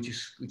 You know, we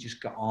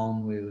just got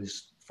on. We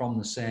was from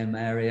the same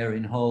area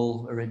in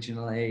Hull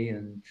originally,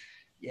 and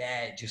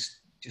yeah, just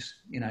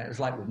you know, it was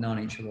like we've known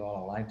each other all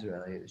our lives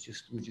really. It was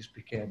just, we just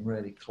became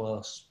really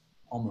close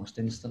almost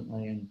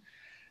instantly,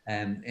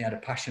 and he had a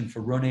passion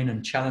for running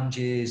and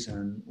challenges,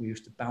 and we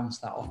used to bounce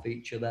that off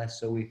each other.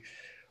 So he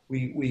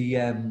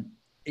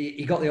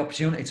got the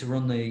opportunity to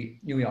run the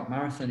New York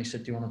Marathon. He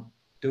said, "Do you want to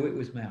do it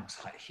with me?" I was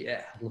like,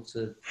 "Yeah, I'd love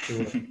to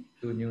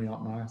do a New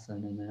York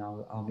Marathon." And then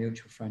our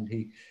mutual friend,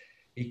 he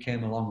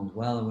came along as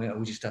well, and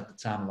we just had the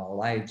time of our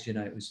lives. You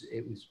know, it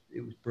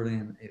was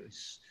brilliant. It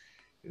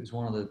was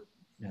one of the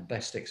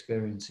best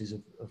experiences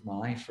of my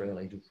life,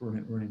 really, just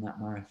running that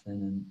marathon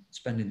and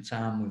spending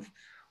time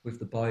with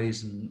the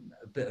boys, and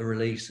a bit of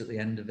release at the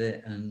end of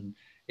it, and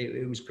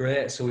it was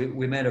great. So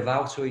we made a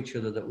vow to each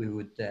other that we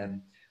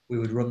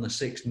would run the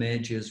 6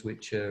 majors,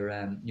 which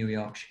are New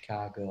York,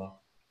 Chicago,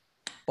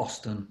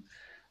 Boston,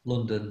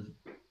 London,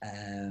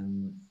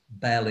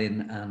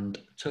 Berlin, and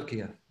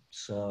Tokyo.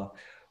 So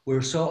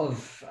we're sort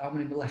of, how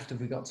many left have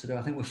we got to do?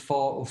 I think we're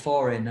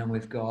four in, and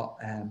we've got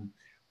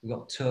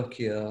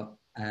Tokyo,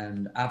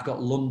 and I've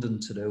got London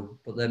to do,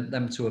 but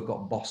them two have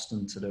got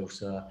Boston to do.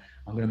 So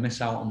I'm going to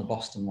miss out on the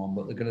Boston one,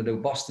 but they're going to do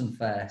Boston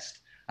first.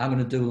 I'm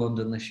going to do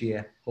London this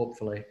year,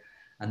 hopefully,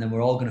 and then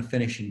we're all going to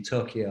finish in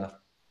Tokyo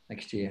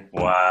next year.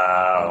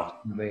 Wow.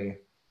 It's going to be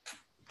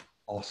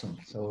awesome.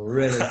 So we're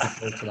really looking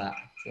forward to that.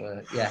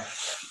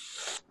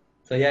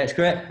 So yeah, it's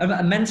great.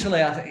 And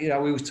mentally, I think,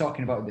 we were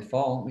talking about it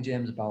before, weren't we,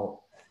 James,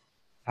 about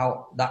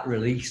how that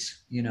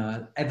release,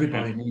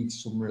 everybody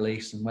needs some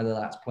release, and whether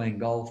that's playing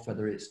golf,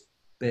 whether it's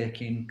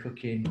baking,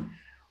 cooking,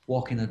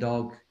 walking the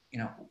dog,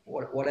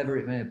 whatever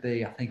it may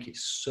be, I think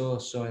it's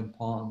so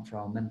important for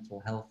our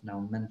mental health and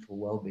our mental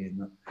well-being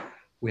that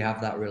we have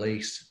that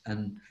release.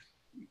 And,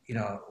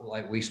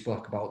 like we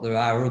spoke about, there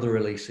are other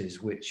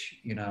releases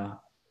which, you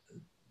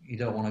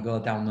don't want to go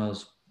down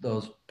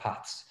those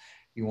paths.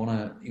 You want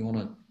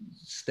to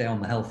stay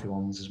on the healthy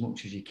ones as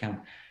much as you can.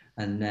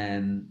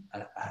 And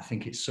I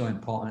think it's so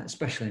important,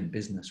 especially in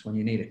business, when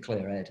you need a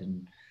clear head,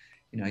 and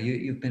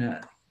you've been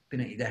at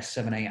your desk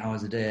 7-8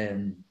 hours a day,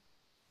 and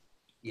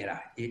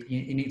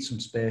you need some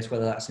space,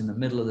 whether that's in the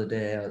middle of the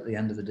day or at the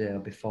end of the day or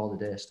before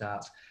the day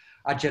starts.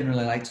 I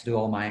generally like to do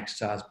all my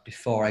exercise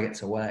before I get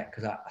to work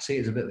because I see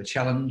it as a bit of a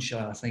challenge.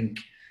 I think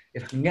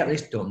if I can get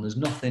this done, there's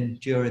nothing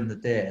during the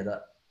day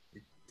that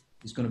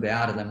is going to be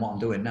harder than what I'm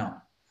doing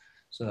now.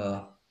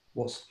 So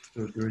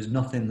there is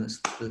nothing that's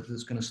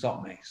going to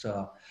stop me.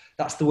 So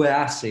that's the way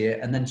I see it.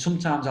 And then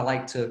sometimes I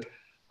like to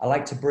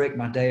break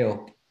my day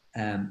up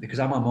because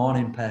I'm a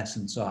morning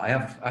person. So I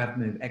have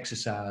my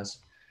exercise,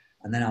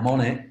 and then I'm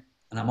on it.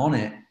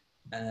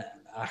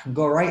 I can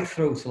go right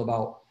through till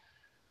about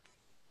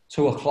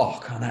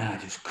 2:00, and then I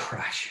just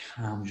crash.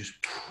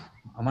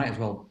 I might as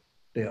well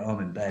be at home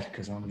in bed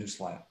because I'm just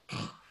like,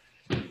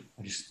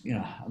 I'm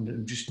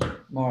just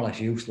more or less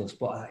useless.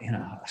 But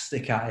I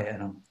stick at it,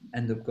 and I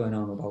end up going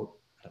home about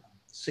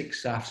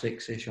 6, half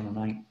 6-ish on a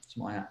night,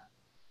 something like that.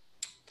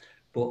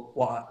 But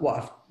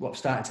what I've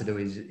started to do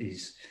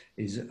is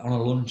on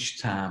a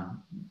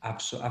lunchtime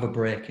have a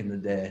break in the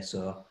day.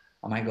 So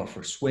I might go for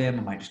a swim,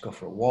 I might just go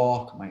for a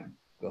walk, I might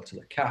go to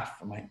the cafe,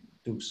 I might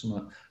do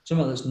something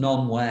that's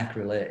non-work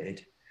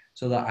related,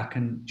 so that I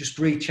can just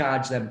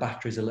recharge them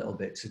batteries a little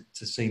bit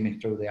to see me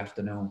through the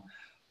afternoon.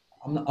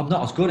 I'm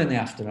not as good in the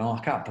afternoon. I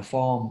can't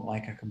perform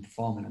like I can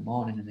perform in the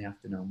morning and the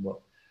afternoon, but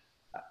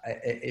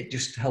it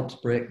just helps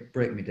break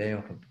my day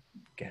up, I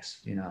guess.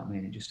 You know what I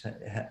mean? It just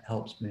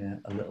helps me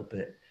a little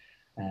bit.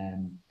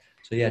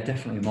 So yeah,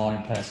 definitely a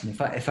morning person.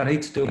 If I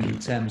need to do it in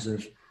terms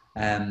of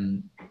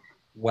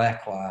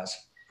work-wise,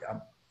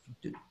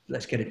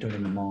 let's get it done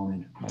in the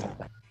morning.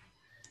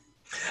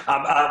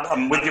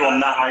 I'm with you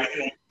on that.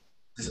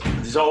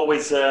 There's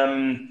always,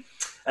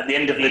 at the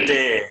end of the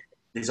day,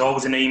 there's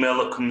always an email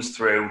that comes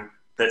through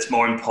that's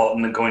more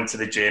important than going to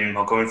the gym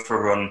or going for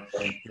a run.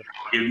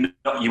 You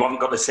haven't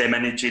got the same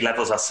energy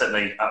levels.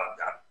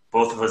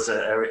 Both of us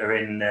are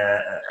in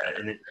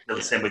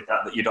the same with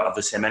that you don't have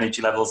the same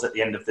energy levels at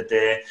the end of the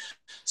day.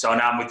 So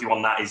I'm with you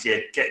on that. Is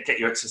get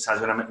your exercise.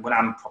 When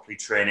I'm properly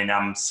training,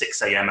 I'm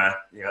 6 a.m.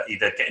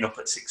 Either getting up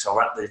at 6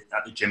 or at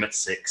the gym at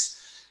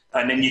 6,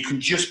 and then you can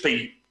just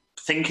be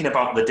thinking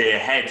about the day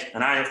ahead.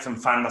 And I often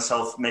find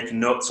myself making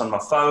notes on my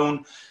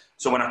phone.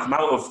 So when I come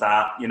out of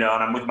that, and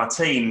I'm with my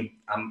team,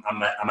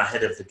 I'm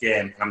ahead of the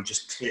game, and I'm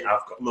just clear.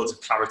 I've got loads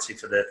of clarity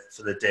for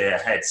the day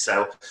ahead.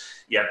 So,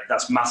 yeah,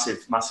 that's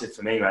massive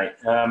for me, right?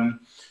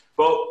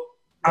 But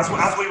as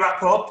we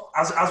wrap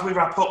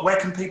up, where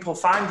can people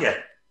find you?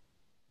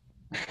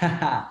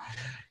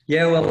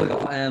 Yeah, well, we've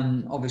got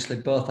obviously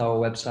both our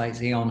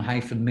websites,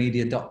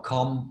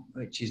 eon-media.com,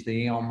 which is the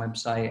Eon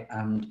website,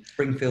 and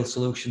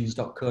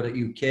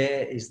springfieldsolutions.co.uk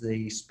is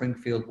the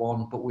Springfield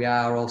one. But we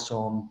are also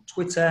on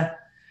Twitter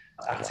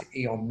at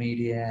Eon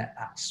Media,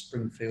 at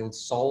Springfield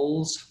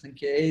Souls, I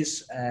think it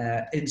is,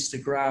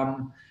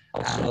 Instagram,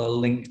 also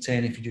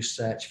LinkedIn. If you just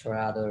search for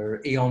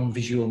either Eon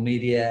Visual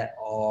Media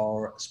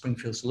or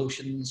Springfield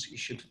Solutions, you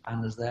should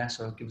find us there.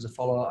 So give us a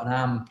follow. And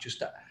I'm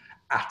just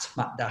at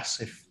Matt Das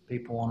if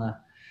people want to.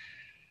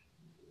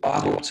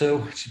 I'm up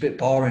to. It's a bit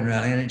boring,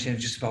 really, isn't it?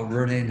 It's just about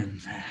running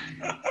and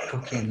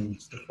cooking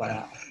and stuff like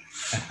that.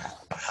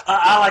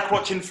 I like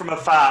watching from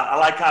afar. I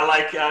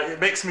like. It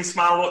makes me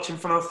smile watching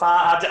from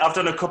afar. I've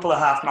done a couple of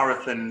half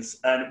marathons,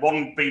 and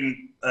one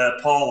being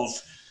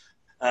Paul's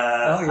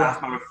half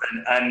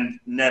marathon, and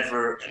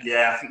never.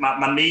 Yeah, I think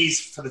my knees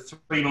for the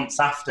 3 months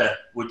after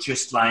were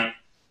just like,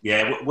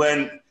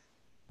 when.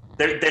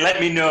 They let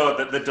me know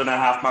that they'd done a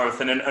half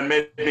marathon and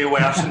made me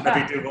aware I shouldn't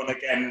maybe do one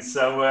again.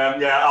 So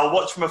I'll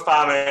watch from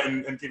afar, mate,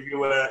 and give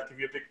you a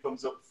big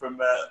thumbs up from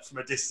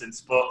a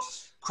distance. But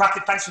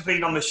cracking, thanks for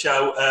being on the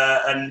show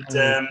and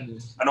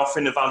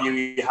offering the value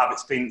you have.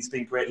 It's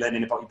been great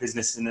learning about your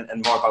business and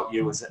more about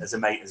you as a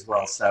mate as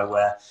well. So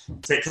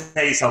take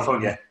care of yourself,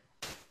 won't you?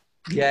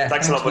 Yeah.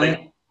 Thanks a lot, buddy.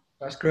 Mate.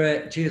 That's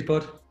great. Cheers,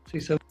 bud. See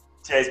you soon.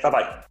 Cheers.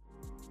 Bye-bye.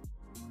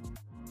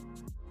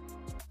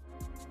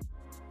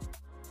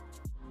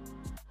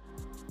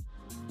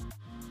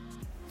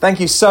 Thank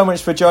you so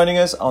much for joining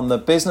us on the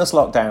Business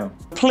Lockdown.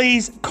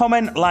 Please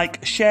comment,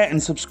 like, share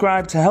and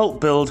subscribe to help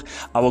build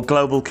our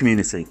global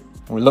community.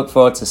 We look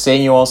forward to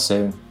seeing you all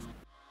soon.